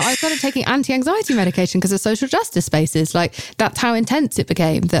 you know, I started taking anti-anxiety medication because of social justice spaces. Like, that's how intense it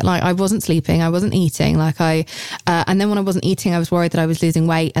became, that like I wasn't sleeping, I wasn't eating, and then when I wasn't eating, I was worried that I was losing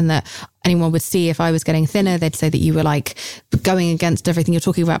weight and that anyone would see if I was getting thinner. They'd say that you were like going against everything you're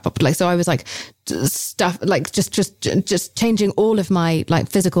talking about. But like, so I was like stuff, like just changing all of my like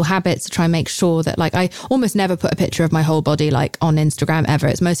physical habits to try and make sure that like I almost never put a picture of my whole body like on Instagram ever.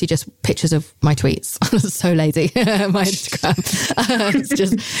 It's mostly just pictures of my tweets. I'm so lazy. My Instagram.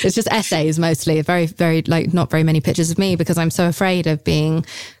 It's just essays mostly. Very, very like not very many pictures of me because I'm so afraid of being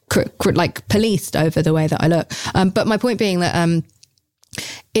like policed over the way that I look. But my point being that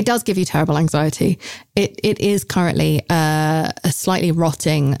it does give you terrible anxiety. It is currently a slightly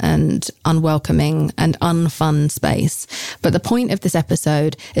rotting and unwelcoming and unfun space. But the point of this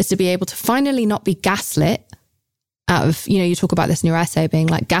episode is to be able to finally not be gaslit out of, you know, you talk about this in your essay, being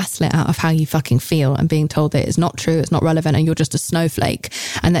like gaslit out of how you fucking feel and being told that it's not true, it's not relevant, and you're just a snowflake.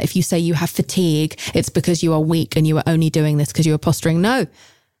 And that if you say you have fatigue, it's because you are weak and you are only doing this because you are posturing. No.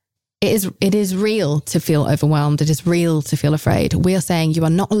 It is real to feel overwhelmed. It is real to feel afraid. We are saying you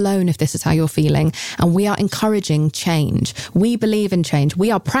are not alone if this is how you're feeling. And we are encouraging change. We believe in change. We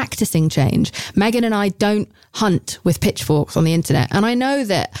are practicing change. Megan and I don't hunt with pitchforks on the internet. And I know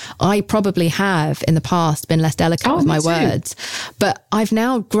that I probably have in the past been less delicate with my words. But I've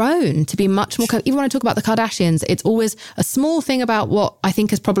now grown to be much more, even when I talk about the Kardashians, it's always a small thing about what I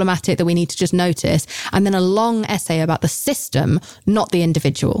think is problematic that we need to just notice. And then a long essay about the system, not the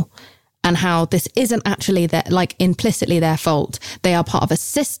individual. And how this isn't actually implicitly their fault. They are part of a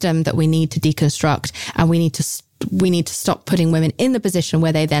system that we need to deconstruct, and we need to we need to stop putting women in the position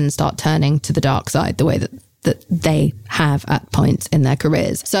where they then start turning to the dark side the way that they have at points in their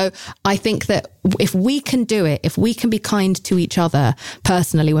careers. So I think that if we can do it, if we can be kind to each other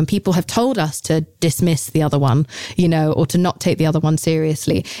personally, when people have told us to dismiss the other one, you know, or to not take the other one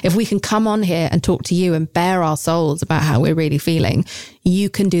seriously, if we can come on here and talk to you and bare our souls about how we're really feeling, you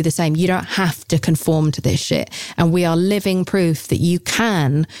can do the same. You don't have to conform to this shit. And we are living proof that you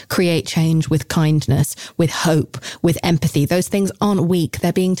can create change with kindness, with hope, with empathy. Those things aren't weak.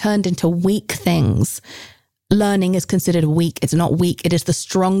 They're being turned into weak things. Learning is considered weak. It's not weak. It is the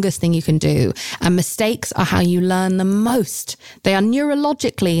strongest thing you can do. And mistakes are how you learn the most. They are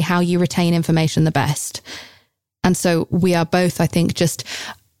neurologically how you retain information the best. And so we are both, I think, just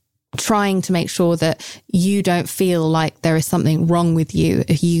trying to make sure that you don't feel like there is something wrong with you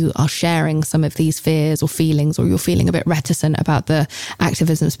if you are sharing some of these fears or feelings, or you're feeling a bit reticent about the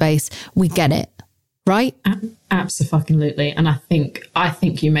activism space. We get it, right? Absolutely. And I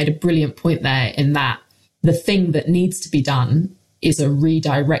think you made a brilliant point there in that the thing that needs to be done is a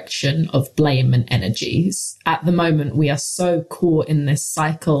redirection of blame and energies. At the moment, we are so caught in this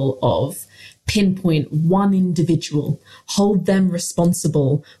cycle of pinpoint one individual, hold them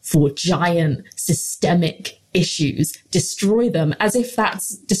responsible for giant systemic issues, destroy them as if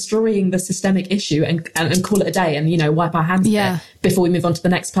that's destroying the systemic issue, and call it a day and, you know, wipe our hands of it before we move on to the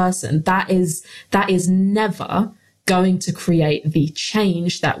next person. That is never going to create the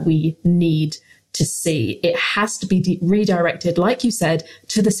change that we need to see. It has to be redirected, like you said,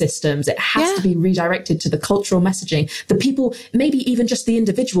 to the systems. It has to be redirected to the cultural messaging, the people, maybe even just the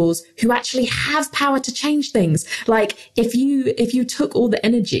individuals who actually have power to change things. Like if you took all the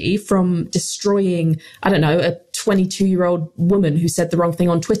energy from destroying, I don't know, a 22-year-old woman who said the wrong thing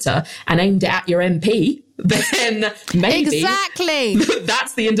on Twitter and aimed it at your MP, then maybe exactly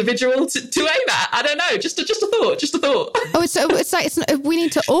that's the individual to aim at. I don't know. Just a thought. Oh, it's like we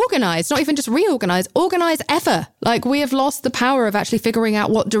need to organize, not even just reorganize, organize ever. Like we have lost the power of actually figuring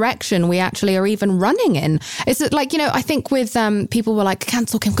out what direction we actually are even running in. It's like, you know, I think with people were like,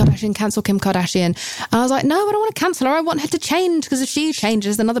 cancel Kim Kardashian. And I was like, no, I don't want to cancel her. I want her to change, because if she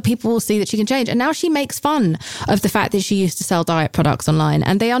changes, then other people will see that she can change. And now she makes fun of the fact that she used to sell diet products online,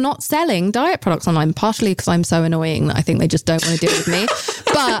 and they are not selling diet products online, partially because I'm so annoying that I think they just don't want to deal with me.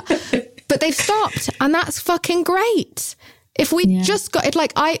 But they've stopped, and that's fucking great. If we just got it,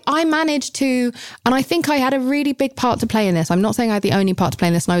 like I managed to, and I think I had a really big part to play in this. I'm not saying I had the only part to play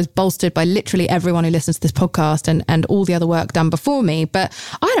in this, and I was bolstered by literally everyone who listens to this podcast and all the other work done before me. But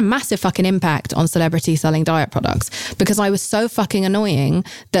I had a massive fucking impact on celebrities selling diet products, because I was so fucking annoying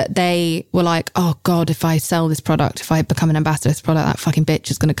that they were like, oh God, if I sell this product, if I become an ambassador of this product, that fucking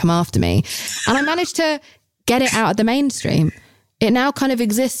bitch is going to come after me. And I managed to get it out of the mainstream. It now kind of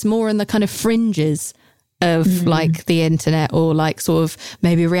exists more in the kind of fringes of like the internet, or like sort of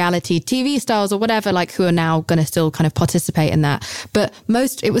maybe reality TV stars or whatever, like who are now going to still kind of participate in that. But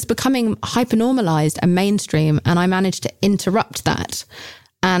it was becoming hyper-normalized and mainstream, and I managed to interrupt that.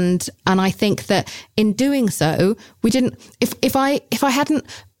 And I think that in doing so, we didn't,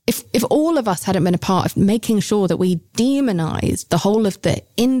 if all of us hadn't been a part of making sure that we demonized the whole of the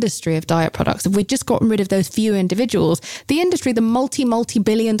industry of diet products, if we'd just gotten rid of those few individuals, the industry, the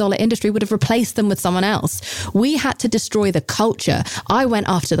multi-billion-dollar industry, would have replaced them with someone else. We had to destroy the culture. I went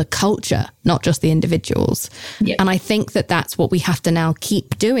after the culture, not just the individuals. Yeah. And I think that that's what we have to now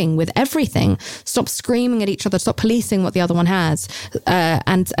keep doing with everything. Stop screaming at each other, stop policing what the other one has,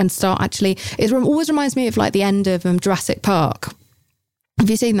 and start actually, it always reminds me of like the end of Jurassic Park. Have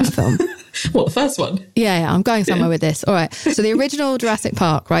you seen that film? What, the first one? Yeah, I'm going somewhere with this. All right. So the original Jurassic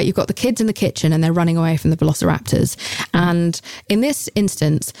Park, right? You've got the kids in the kitchen and they're running away from the velociraptors. And in this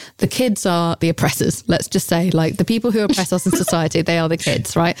instance, the kids are the oppressors. Let's just say, like, the people who oppress us in society, they are the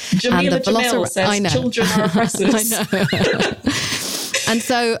kids, right? Jamila Jamil says I know. Children are oppressors. I know. And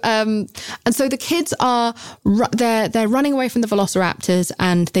so the kids are, they're running away from the velociraptors,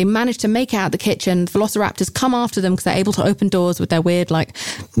 and they manage to make it out the kitchen. The velociraptors come after them because they're able to open doors with their weird, like,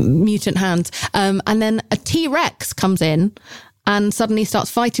 mutant hands. And then a T-Rex comes in and suddenly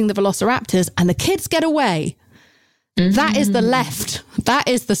starts fighting the velociraptors, and the kids get away. Mm-hmm. That is the left. That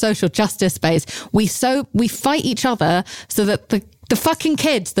is the social justice space. We fight each other so that the fucking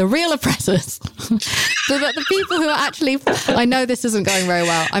kids, the real oppressors, so that the people who are actually, I know this isn't going very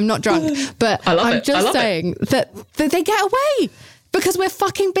well, I'm not drunk, but I'm just saying that they get away because we're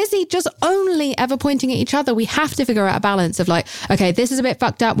fucking busy just only ever pointing at each other. We have to figure out a balance of like, okay, this is a bit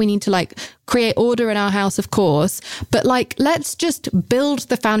fucked up. We need to like create order in our house, of course, but like, let's just build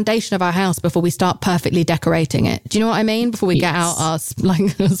the foundation of our house before we start perfectly decorating it. Do you know what I mean? Before we get out our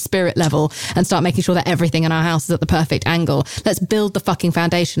like spirit level and start making sure that everything in our house is at the perfect angle. Let's build the fucking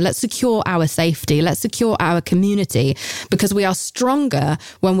foundation. Let's secure our safety. Let's secure our community, because we are stronger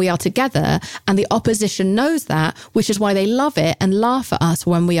when we are together, and the opposition knows that, which is why they love it and laugh at us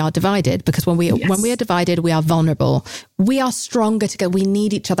when we are divided, because when we are divided, we are vulnerable. We are stronger together. We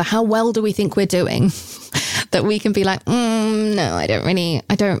need each other. How well do we think we're doing that we can be like, no,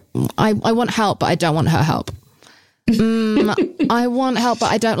 I want help, but I don't want her help. I want help,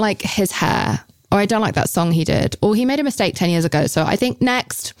 but I don't like his hair, or I don't like that song he did, or he made a mistake 10 years ago. So I think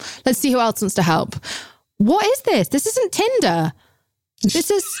next, let's see who else wants to help. What is this? This isn't Tinder.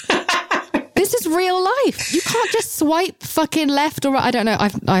 This is real life. You can't just swipe fucking left or right. I don't know.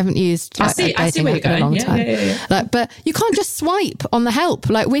 I haven't used dating where app in a long time. Yeah. Like, but you can't just swipe on the help.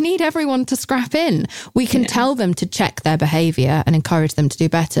 Like, we need everyone to scrap in. We can tell them to check their behavior and encourage them to do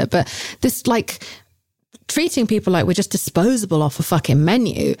better. But this, like, treating people like we're just disposable off a fucking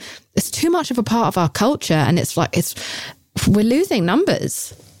menu, it's too much of a part of our culture. And it's like, we're losing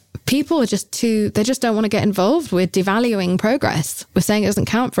numbers. People are they just don't want to get involved. We're devaluing progress. We're saying it doesn't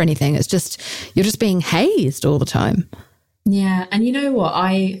count for anything. It's just, you're just being hazed all the time. Yeah. And you know what?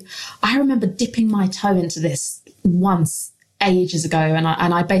 I remember dipping my toe into this once ages ago. And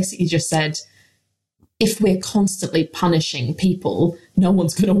I basically just said, if we're constantly punishing people, no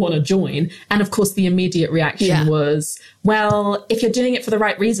one's going to want to join. And of course, the immediate reaction was, well, if you're doing it for the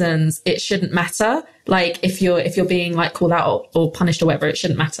right reasons, it shouldn't matter. Like, if you're being like called out or punished or whatever, it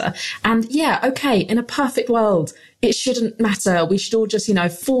shouldn't matter. And yeah, okay, in a perfect world, it shouldn't matter. We should all just,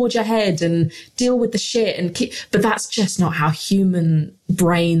 forge ahead and deal with the shit and but that's just not how human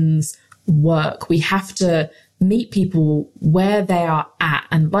brains work. We have to meet people where they are at.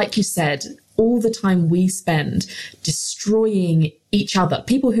 And like you said, all the time we spend destroying each other,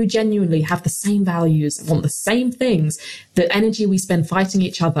 people who genuinely have the same values, want the same things, the energy we spend fighting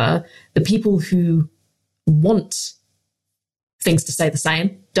each other, the people who want things to stay the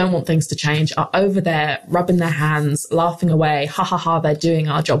same, don't want things to change, are over there rubbing their hands, laughing away, ha ha ha, they're doing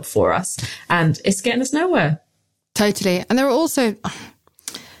our job for us. And it's getting us nowhere. Totally. And there are also,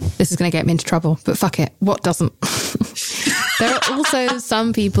 this is going to get me into trouble, but fuck it, what doesn't? There are also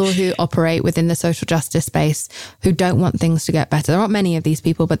some people who operate within the social justice space who don't want things to get better. There aren't many of these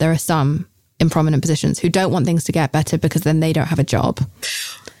people, but there are some in prominent positions who don't want things to get better because then they don't have a job.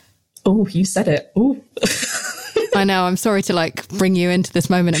 Oh, you said it. Oh, I know. I'm sorry to like bring you into this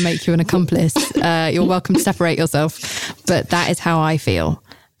moment and make you an accomplice. You're welcome to separate yourself. But that is how I feel.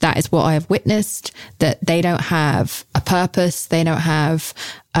 That is what I have witnessed, that they don't have a purpose. They don't have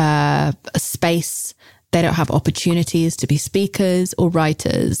a space. They don't have opportunities to be speakers or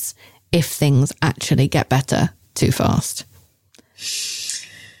writers if things actually get better too fast.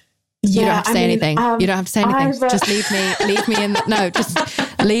 You don't have to say anything. You don't have to say anything. Just leave me in.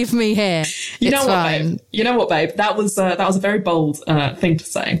 Just leave me here. It's fine. Babe? You know what, babe? That was a very bold thing to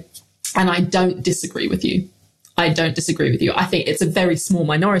say. And I don't disagree with you. I think it's a very small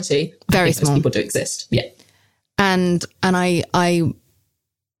minority. Very small. Those people do exist. Yeah. And I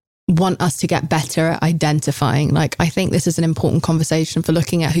want us to get better at identifying. Like, I think this is an important conversation for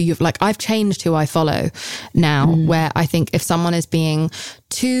looking at who you've, like, I've changed who I follow now, where I think if someone is being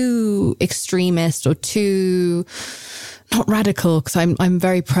too extremist or too, not radical, because I'm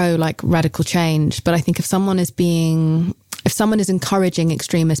very pro like radical change, but I think if someone is encouraging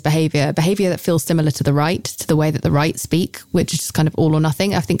extremist behavior that feels similar to the right, to the way that the right speak, which is just kind of all or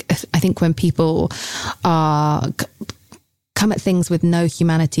nothing. I think when people come at things with no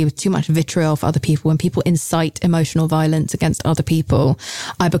humanity, with too much vitriol for other people, when people incite emotional violence against other people,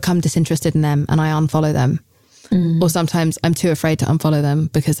 I become disinterested in them and I unfollow them. Or sometimes I'm too afraid to unfollow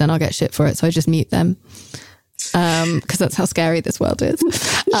them because then I'll get shit for it. So I just mute them. Because that's how scary this world is.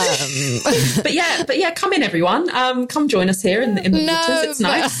 But yeah, come in, everyone. Come join us here in the waters. It's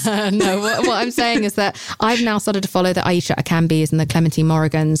nice. No, what I'm saying is that I've now started to follow the Aisha Akambis and the Clementine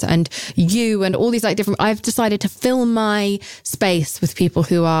Morrigans and you and all these like different. I've decided to fill my space with people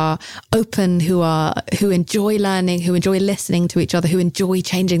who are open, who enjoy learning, who enjoy listening to each other, who enjoy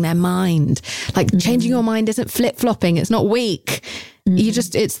changing their mind. Like changing your mind isn't flip flopping. It's not weak.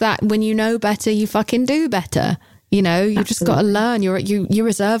 It's that when you know better, you fucking do better. You know, you just got to learn. You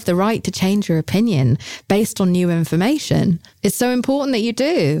reserve the right to change your opinion based on new information. It's so important that you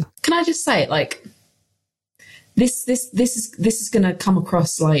do. Can I just say, like, this is going to come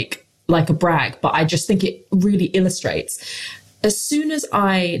across like a brag, but I just think it really illustrates. As soon as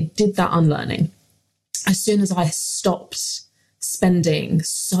I did that unlearning, as soon as I stopped spending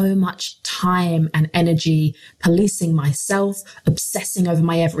so much time and energy policing myself, obsessing over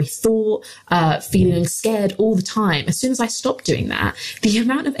my every thought, feeling scared all the time. As soon as I stopped doing that, the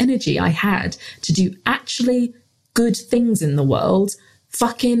amount of energy I had to do actually good things in the world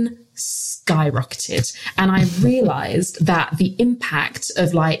fucking skyrocketed. And I realized that the impact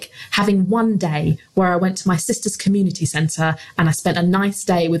of like having one day where I went to my sister's community center and I spent a nice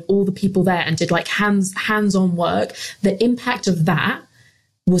day with all the people there and did like hands-on work, the impact of that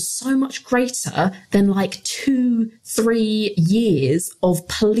was so much greater than like 2-3 years of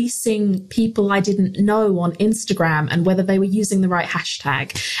policing people I didn't know on Instagram and whether they were using the right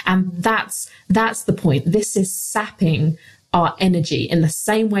hashtag. And that's the point. This is sapping our energy in the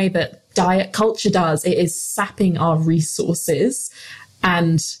same way that diet culture does. It is sapping our resources,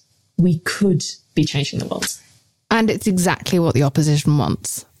 and we could be changing the world. And it's exactly what the opposition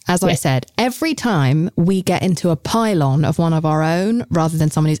wants. As I said, every time we get into a pylon of one of our own, rather than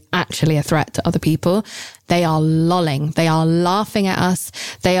someone who's actually a threat to other people, they are lolling. They are laughing at us.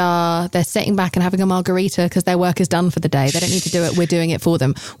 They're sitting back and having a margarita because their work is done for the day. They don't need to do it. We're doing it for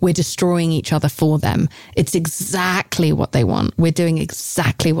them. We're destroying each other for them. It's exactly what they want. We're doing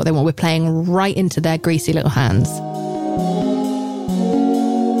exactly what they want. We're playing right into their greasy little hands.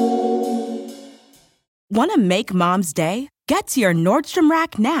 Want to make Mom's day? Get to your Nordstrom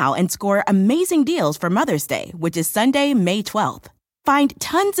Rack now and score amazing deals for Mother's Day, which is Sunday, May 12th. Find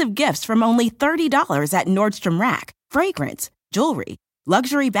tons of gifts from only $30 at Nordstrom Rack. Fragrance, jewelry,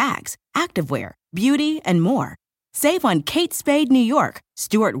 luxury bags, activewear, beauty, and more. Save on Kate Spade New York,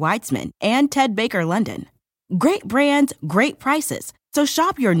 Stuart Weitzman, and Ted Baker London. Great brands, great prices. So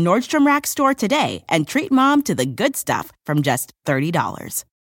shop your Nordstrom Rack store today and treat Mom to the good stuff from just $30.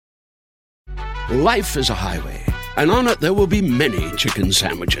 Life is a highway, and on it there will be many chicken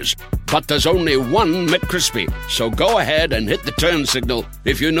sandwiches. But there's only one McCrispy. So go ahead and hit the turn signal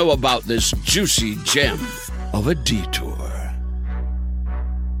if you know about this juicy gem of a detour.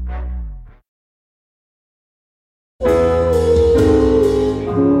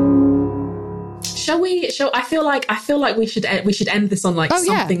 I feel like we should end this on like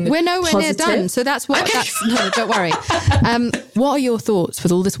something. We're nowhere positive. near done. So that's what. Okay. No, don't worry. What are your thoughts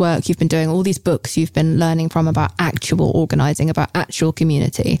with all this work you've been doing, all these books you've been learning from about actual organising, about actual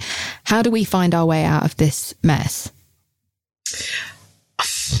community? How do we find our way out of this mess?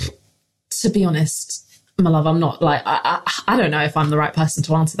 To be honest, my love, I'm not like I don't know if I'm the right person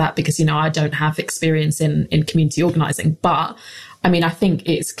to answer that because I don't have experience in community organising. But I mean, I think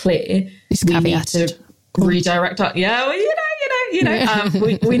it's clear we need to redirect our, we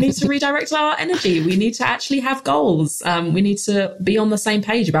need to redirect our energy. We need to actually have goals. We need to be on the same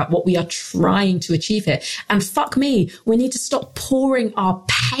page about what we are trying to achieve here. And fuck me, we need to stop pouring our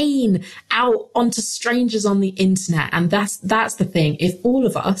pain out onto strangers on the internet. And that's the thing. If all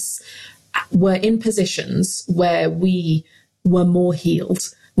of us were in positions where we were more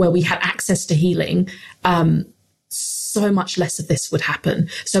healed, where we had access to healing, so much less of this would happen.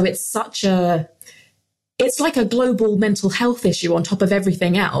 So it's like a global mental health issue on top of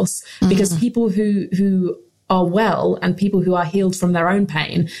everything else, because people who are well and people who are healed from their own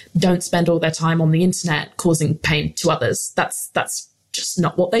pain don't spend all their time on the internet causing pain to others. That's just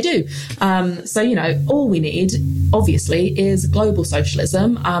not what they do. So, all we need, obviously, is global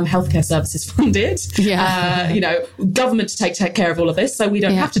socialism, healthcare services funded, government to take care of all of this so we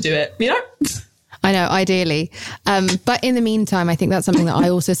don't have to do it, I know, ideally. But in the meantime, I think that's something that I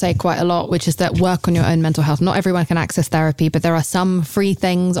also say quite a lot, which is that work on your own mental health. Not everyone can access therapy, but there are some free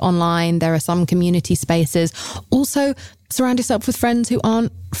things online. There are some community spaces. Also, surround yourself with friends who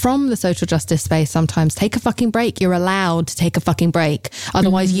aren't from the social justice space sometimes. Take a fucking break. You're allowed to take a fucking break.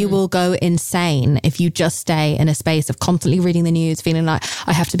 Otherwise, you will go insane if you just stay in a space of constantly reading the news, feeling like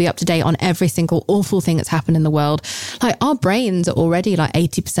I have to be up to date on every single awful thing that's happened in the world. Like, our brains are already like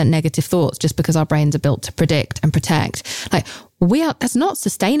 80% negative thoughts just because our brains are built to predict and protect. Like, that's not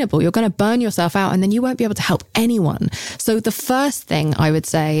sustainable. You're going to burn yourself out and then you won't be able to help anyone. So the first thing I would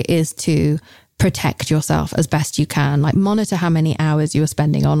say is to protect yourself as best you can. Like, monitor how many hours you're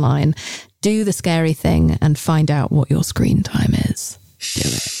spending online. Do the scary thing and find out what your screen time is. Do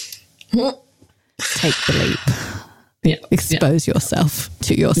it. Take the leap. Expose yourself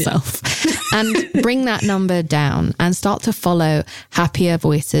to yourself and bring that number down and start to follow happier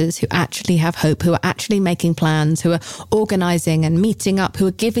voices who actually have hope, who are actually making plans, who are organising and meeting up, who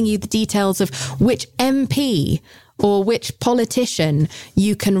are giving you the details of which MP or which politician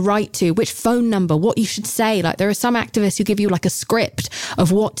you can write to, which phone number, what you should say. Like there are some activists who give you like a script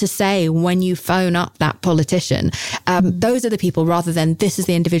of what to say when you phone up that politician. Those are the people, rather than this is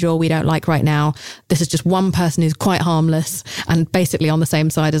the individual we don't like right now. This is just one person who's quite harmless and basically on the same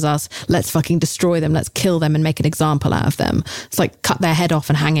side as us. Let's fucking destroy them. Let's kill them and make an example out of them. It's like cut their head off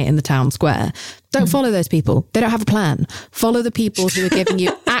and hang it in the town square. Don't follow those people. They don't have a plan. Follow the people who are giving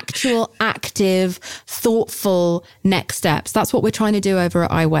you actual, active, thoughtful next steps. That's what we're trying to do over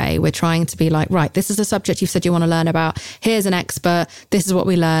at iWay. We're trying to be like, right, this is a subject you've said you want to learn about. Here's an expert. This is what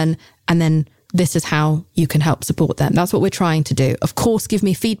we learn. And then this is how you can help support them. That's what we're trying to do. Of course, give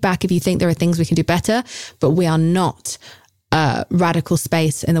me feedback if you think there are things we can do better, but we are not radical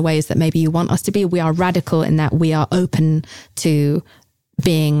space in the ways that maybe you want us to be. We are radical in that we are open to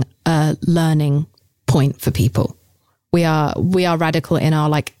being a learning point for people. We are radical in our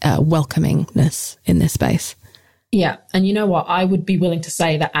welcomingness in this space. Yeah. And you know what? I would be willing to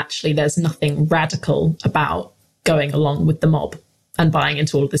say that actually there's nothing radical about going along with the mob and buying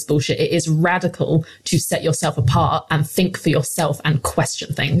into all of this bullshit. It is radical to set yourself apart and think for yourself and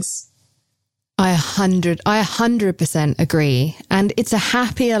question things. I 100% agree. And it's a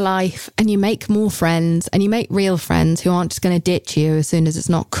happier life, and you make more friends, and you make real friends who aren't just going to ditch you as soon as it's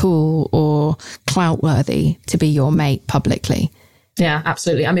not cool or clout worthy to be your mate publicly. Yeah,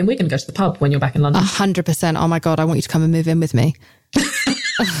 absolutely. I mean, we're going to go to the pub when you're back in London. 100%. Oh my God, I want you to come and move in with me.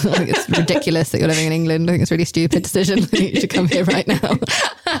 I think it's ridiculous that you're living in England. I think it's a really stupid decision. I think you should come here right now.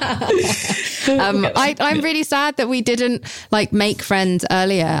 I'm really sad that we didn't make friends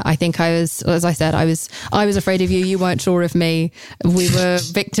earlier. I think I was, as I said, I was afraid of you. You weren't sure of me. We were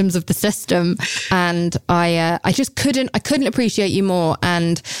victims of the system, and I couldn't appreciate you more.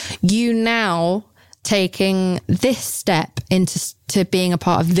 And you now taking this step into being a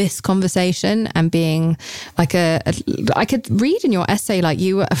part of this conversation and being I could read in your essay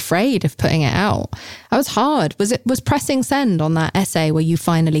you were afraid of putting it out. That was hard. Was pressing send on that essay where you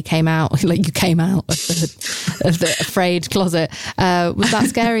finally came out, you came out of the afraid closet? Was that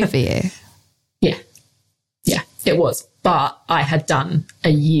scary for you? Yeah, it was. But I had done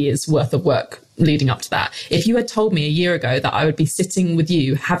a year's worth of work leading up to that. If you had told me a year ago that I would be sitting with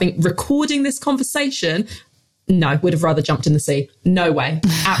you recording this conversation, no, would have rather jumped in the sea. No way.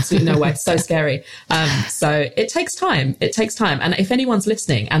 Absolutely no way. So scary. So it takes time. It takes time. And if anyone's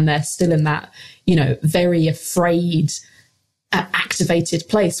listening and they're still in that, very afraid, activated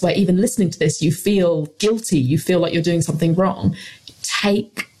place where even listening to this, you feel guilty, you feel like you're doing something wrong,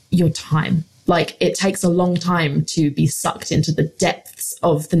 take your time. It takes a long time to be sucked into the depths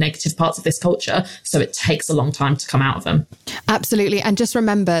of the negative parts of this culture. So it takes a long time to come out of them. Absolutely. And just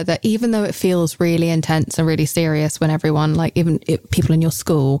remember that even though it feels really intense and really serious when everyone, people in your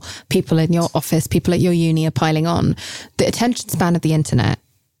school, people in your office, people at your uni are piling on, the attention span of the internet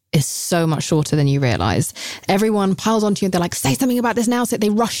is so much shorter than you realize. Everyone piles onto you and they're like, say something about this now. So they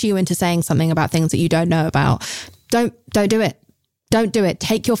rush you into saying something about things that you don't know about. Don't do it. Don't do it.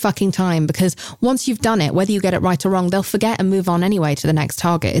 Take your fucking time, because once you've done it, whether you get it right or wrong, they'll forget and move on anyway to the next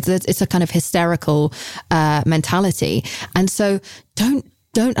target. It's a kind of hysterical mentality. And so don't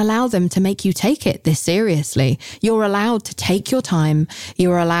allow them to make you take it this seriously. You're allowed to take your time.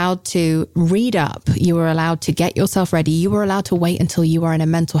 You are allowed to read up. You are allowed to get yourself ready. You are allowed to wait until you are in a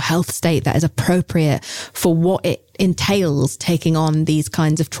mental health state that is appropriate for what it entails taking on these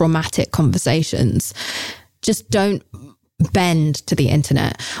kinds of traumatic conversations. Just don't bend to the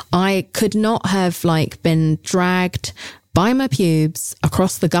internet. I could not have been dragged by my pubes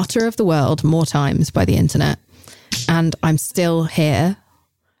across the gutter of the world more times by the internet. And I'm still here.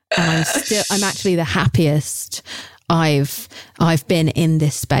 And I'm actually the happiest I've been in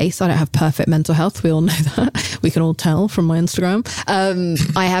this space. I don't have perfect mental health. We all know that. We can all tell from my Instagram.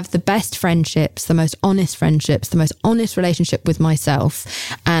 I have the best friendships, the most honest friendships, the most honest relationship with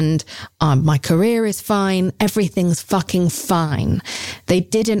myself. And my career is fine. Everything's fucking fine. They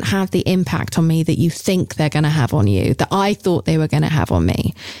didn't have the impact on me that you think they're going to have on you, that I thought they were going to have on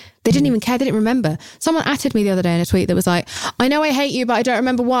me. They didn't even care. They didn't remember. Someone atted me the other day in a tweet that was like, I know I hate you, but I don't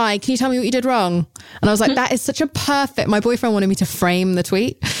remember why. Can you tell me what you did wrong? And I was like, that is such a perfect... My boyfriend wanted me to frame the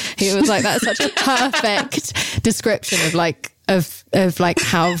tweet. He was like, that's such a perfect description of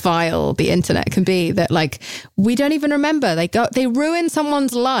how vile the internet can be, that we don't even remember. They ruin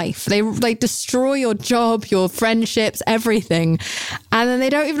someone's life. They destroy your job, your friendships, everything. And then they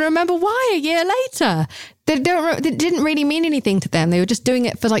don't even remember why a year later. It didn't really mean anything to them. They were just doing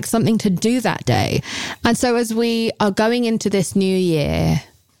it for something to do that day. And so as we are going into this new year,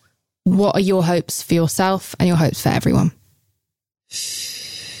 what are your hopes for yourself and your hopes for everyone?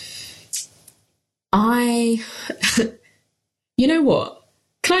 You know what?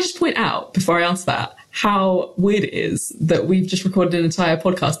 Can I just point out, before I answer that, how weird it is that we've just recorded an entire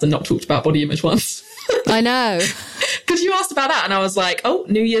podcast and not talked about body image once? I know. Because you asked about that and I was like, oh,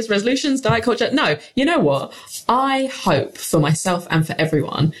 New Year's resolutions, diet culture. No, you know what? I hope for myself and for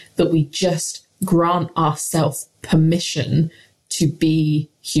everyone that we just grant ourselves permission to be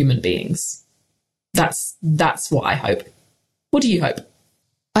human beings. That's what I hope. What do you hope?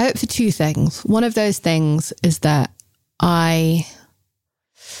 I hope for two things. One of those things is that I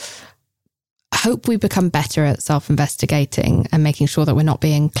hope we become better at self-investigating and making sure that we're not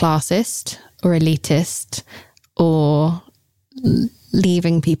being classist or elitist or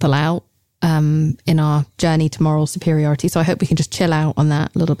leaving people out in our journey to moral superiority. So I hope we can just chill out on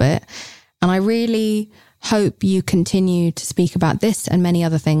that a little bit. And I really hope you continue to speak about this and many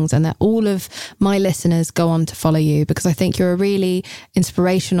other things, and that all of my listeners go on to follow you, because I think you're a really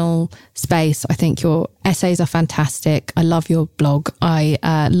inspirational space. I think your essays are fantastic. I love your blog. I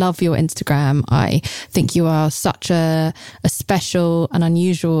love your Instagram. I think you are such a special and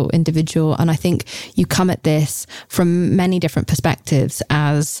unusual individual. And I think you come at this from many different perspectives,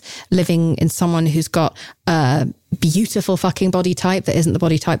 as living in someone who's got a beautiful fucking body type that isn't the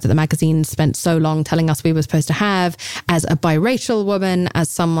body type that the magazine spent so long telling us we were supposed to have, as a biracial woman, as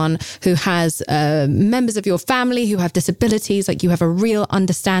someone who has members of your family who have disabilities. Like, you have a real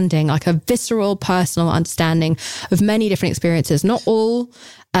understanding, like a visceral, personal understanding of many different experiences, not all,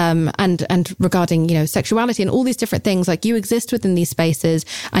 and regarding, you know, sexuality and all these different things. Like, you exist within these spaces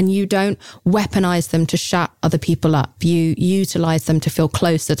and you don't weaponize them to shut other people up. You utilize them to feel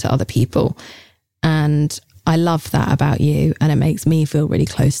closer to other people. And I love that about you, and it makes me feel really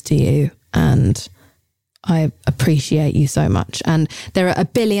close to you, and I appreciate you so much. And there are a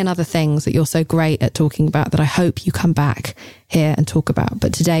billion other things that you're so great at talking about that I hope you come back here and talk about.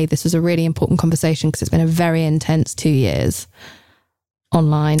 But today, this was a really important conversation because it's been a very intense 2 years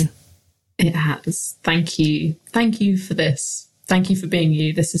online. It has. Thank you. Thank you for this. Thank you for being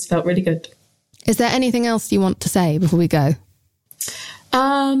you. This has felt really good. Is there anything else you want to say before we go?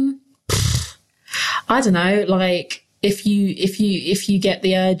 I don't know, like, if you get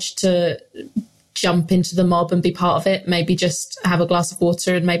the urge to jump into the mob and be part of it, maybe just have a glass of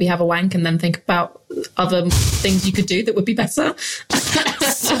water and maybe have a wank and then think about other things you could do that would be better.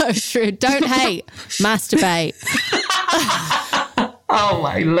 So true. Don't hate, masturbate. Oh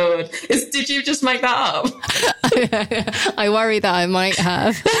my Lord. Did you just make that up? I worry that I might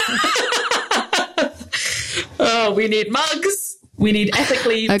have. Oh, we need mugs. We need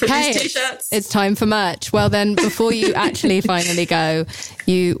ethically produced t-shirts. It's time for merch. Well, then, before you actually finally go,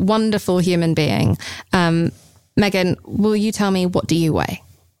 you wonderful human being, Megan, will you tell me, what do you weigh?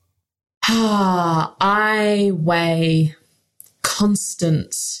 I weigh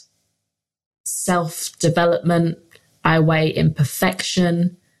constant self-development. I weigh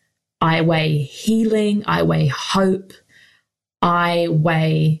imperfection. I weigh healing. I weigh hope. I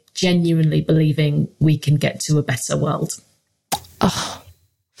weigh genuinely believing we can get to a better world. Oh,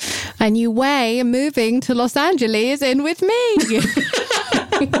 and you weigh moving to Los Angeles in with me.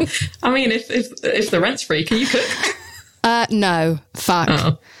 I mean, if the rent's free, can you cook? No, fuck.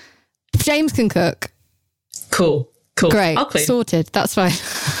 Oh. James can cook. Cool. Great. I'll clean. Sorted. That's fine.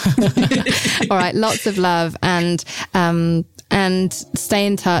 All right. Lots of love, and stay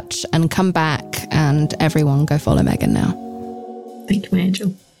in touch and come back, and everyone go follow Megan now. Thank you, my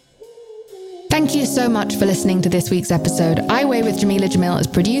angel. Thank you so much for listening to this week's episode. I Weigh with Jameela Jamil is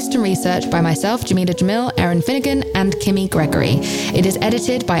produced and researched by myself, Jameela Jamil, Erin Finnegan, and Kimmy Gregory. It is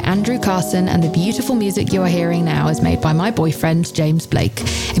edited by Andrew Carson, and the beautiful music you are hearing now is made by my boyfriend, James Blake.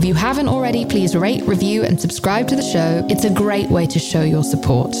 If you haven't already, please rate, review, and subscribe to the show. It's a great way to show your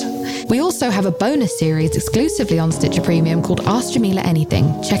support. We also have a bonus series exclusively on Stitcher Premium called Ask Jameela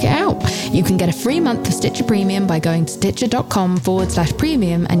Anything. Check it out. You can get a free month of Stitcher Premium by going to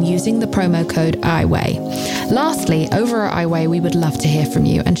stitcher.com/premium and using the promo code IWeigh. Lastly, over at IWeigh, we would love to hear from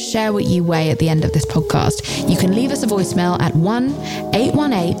you and share what you weigh at the end of this podcast. You can leave us a voicemail at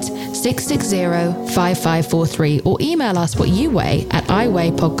 1-818-660-5543 or email us what you weigh at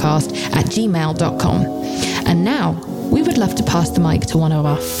iweighpodcast@gmail.com. And now, we would love to pass the mic to one of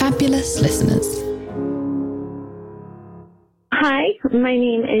our fabulous listeners. Hi, my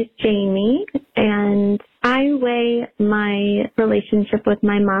name is Jamie, and I weigh my relationship with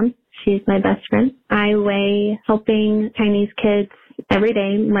my mom. She's my best friend. I weigh helping Chinese kids every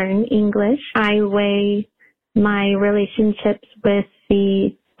day learn English. I weigh my relationships with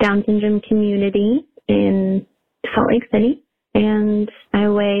the Down syndrome community in Salt Lake City. And I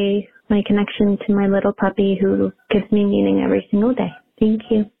weigh my connection to my little puppy who gives me meaning every single day. Thank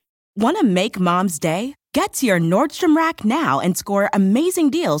you. Want to make Mom's day? Get to your Nordstrom Rack now and score amazing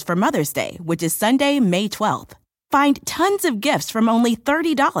deals for Mother's Day, which is Sunday, May 12th. Find tons of gifts from only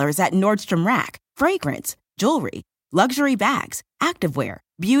 $30 at Nordstrom Rack. Fragrance, jewelry, luxury bags, activewear,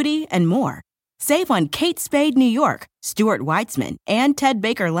 beauty, and more. Save on Kate Spade New York, Stuart Weitzman, and Ted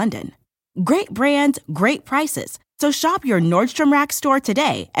Baker London. Great brands, great prices. So shop your Nordstrom Rack store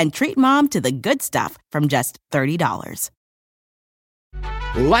today and treat Mom to the good stuff from just $30.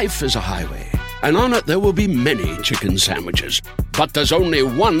 Life is a highway, and on it there will be many chicken sandwiches. But there's only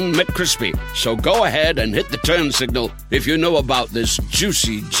one McCrispy. So go ahead and hit the turn signal if you know about this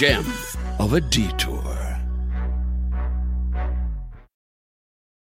juicy gem of a detour.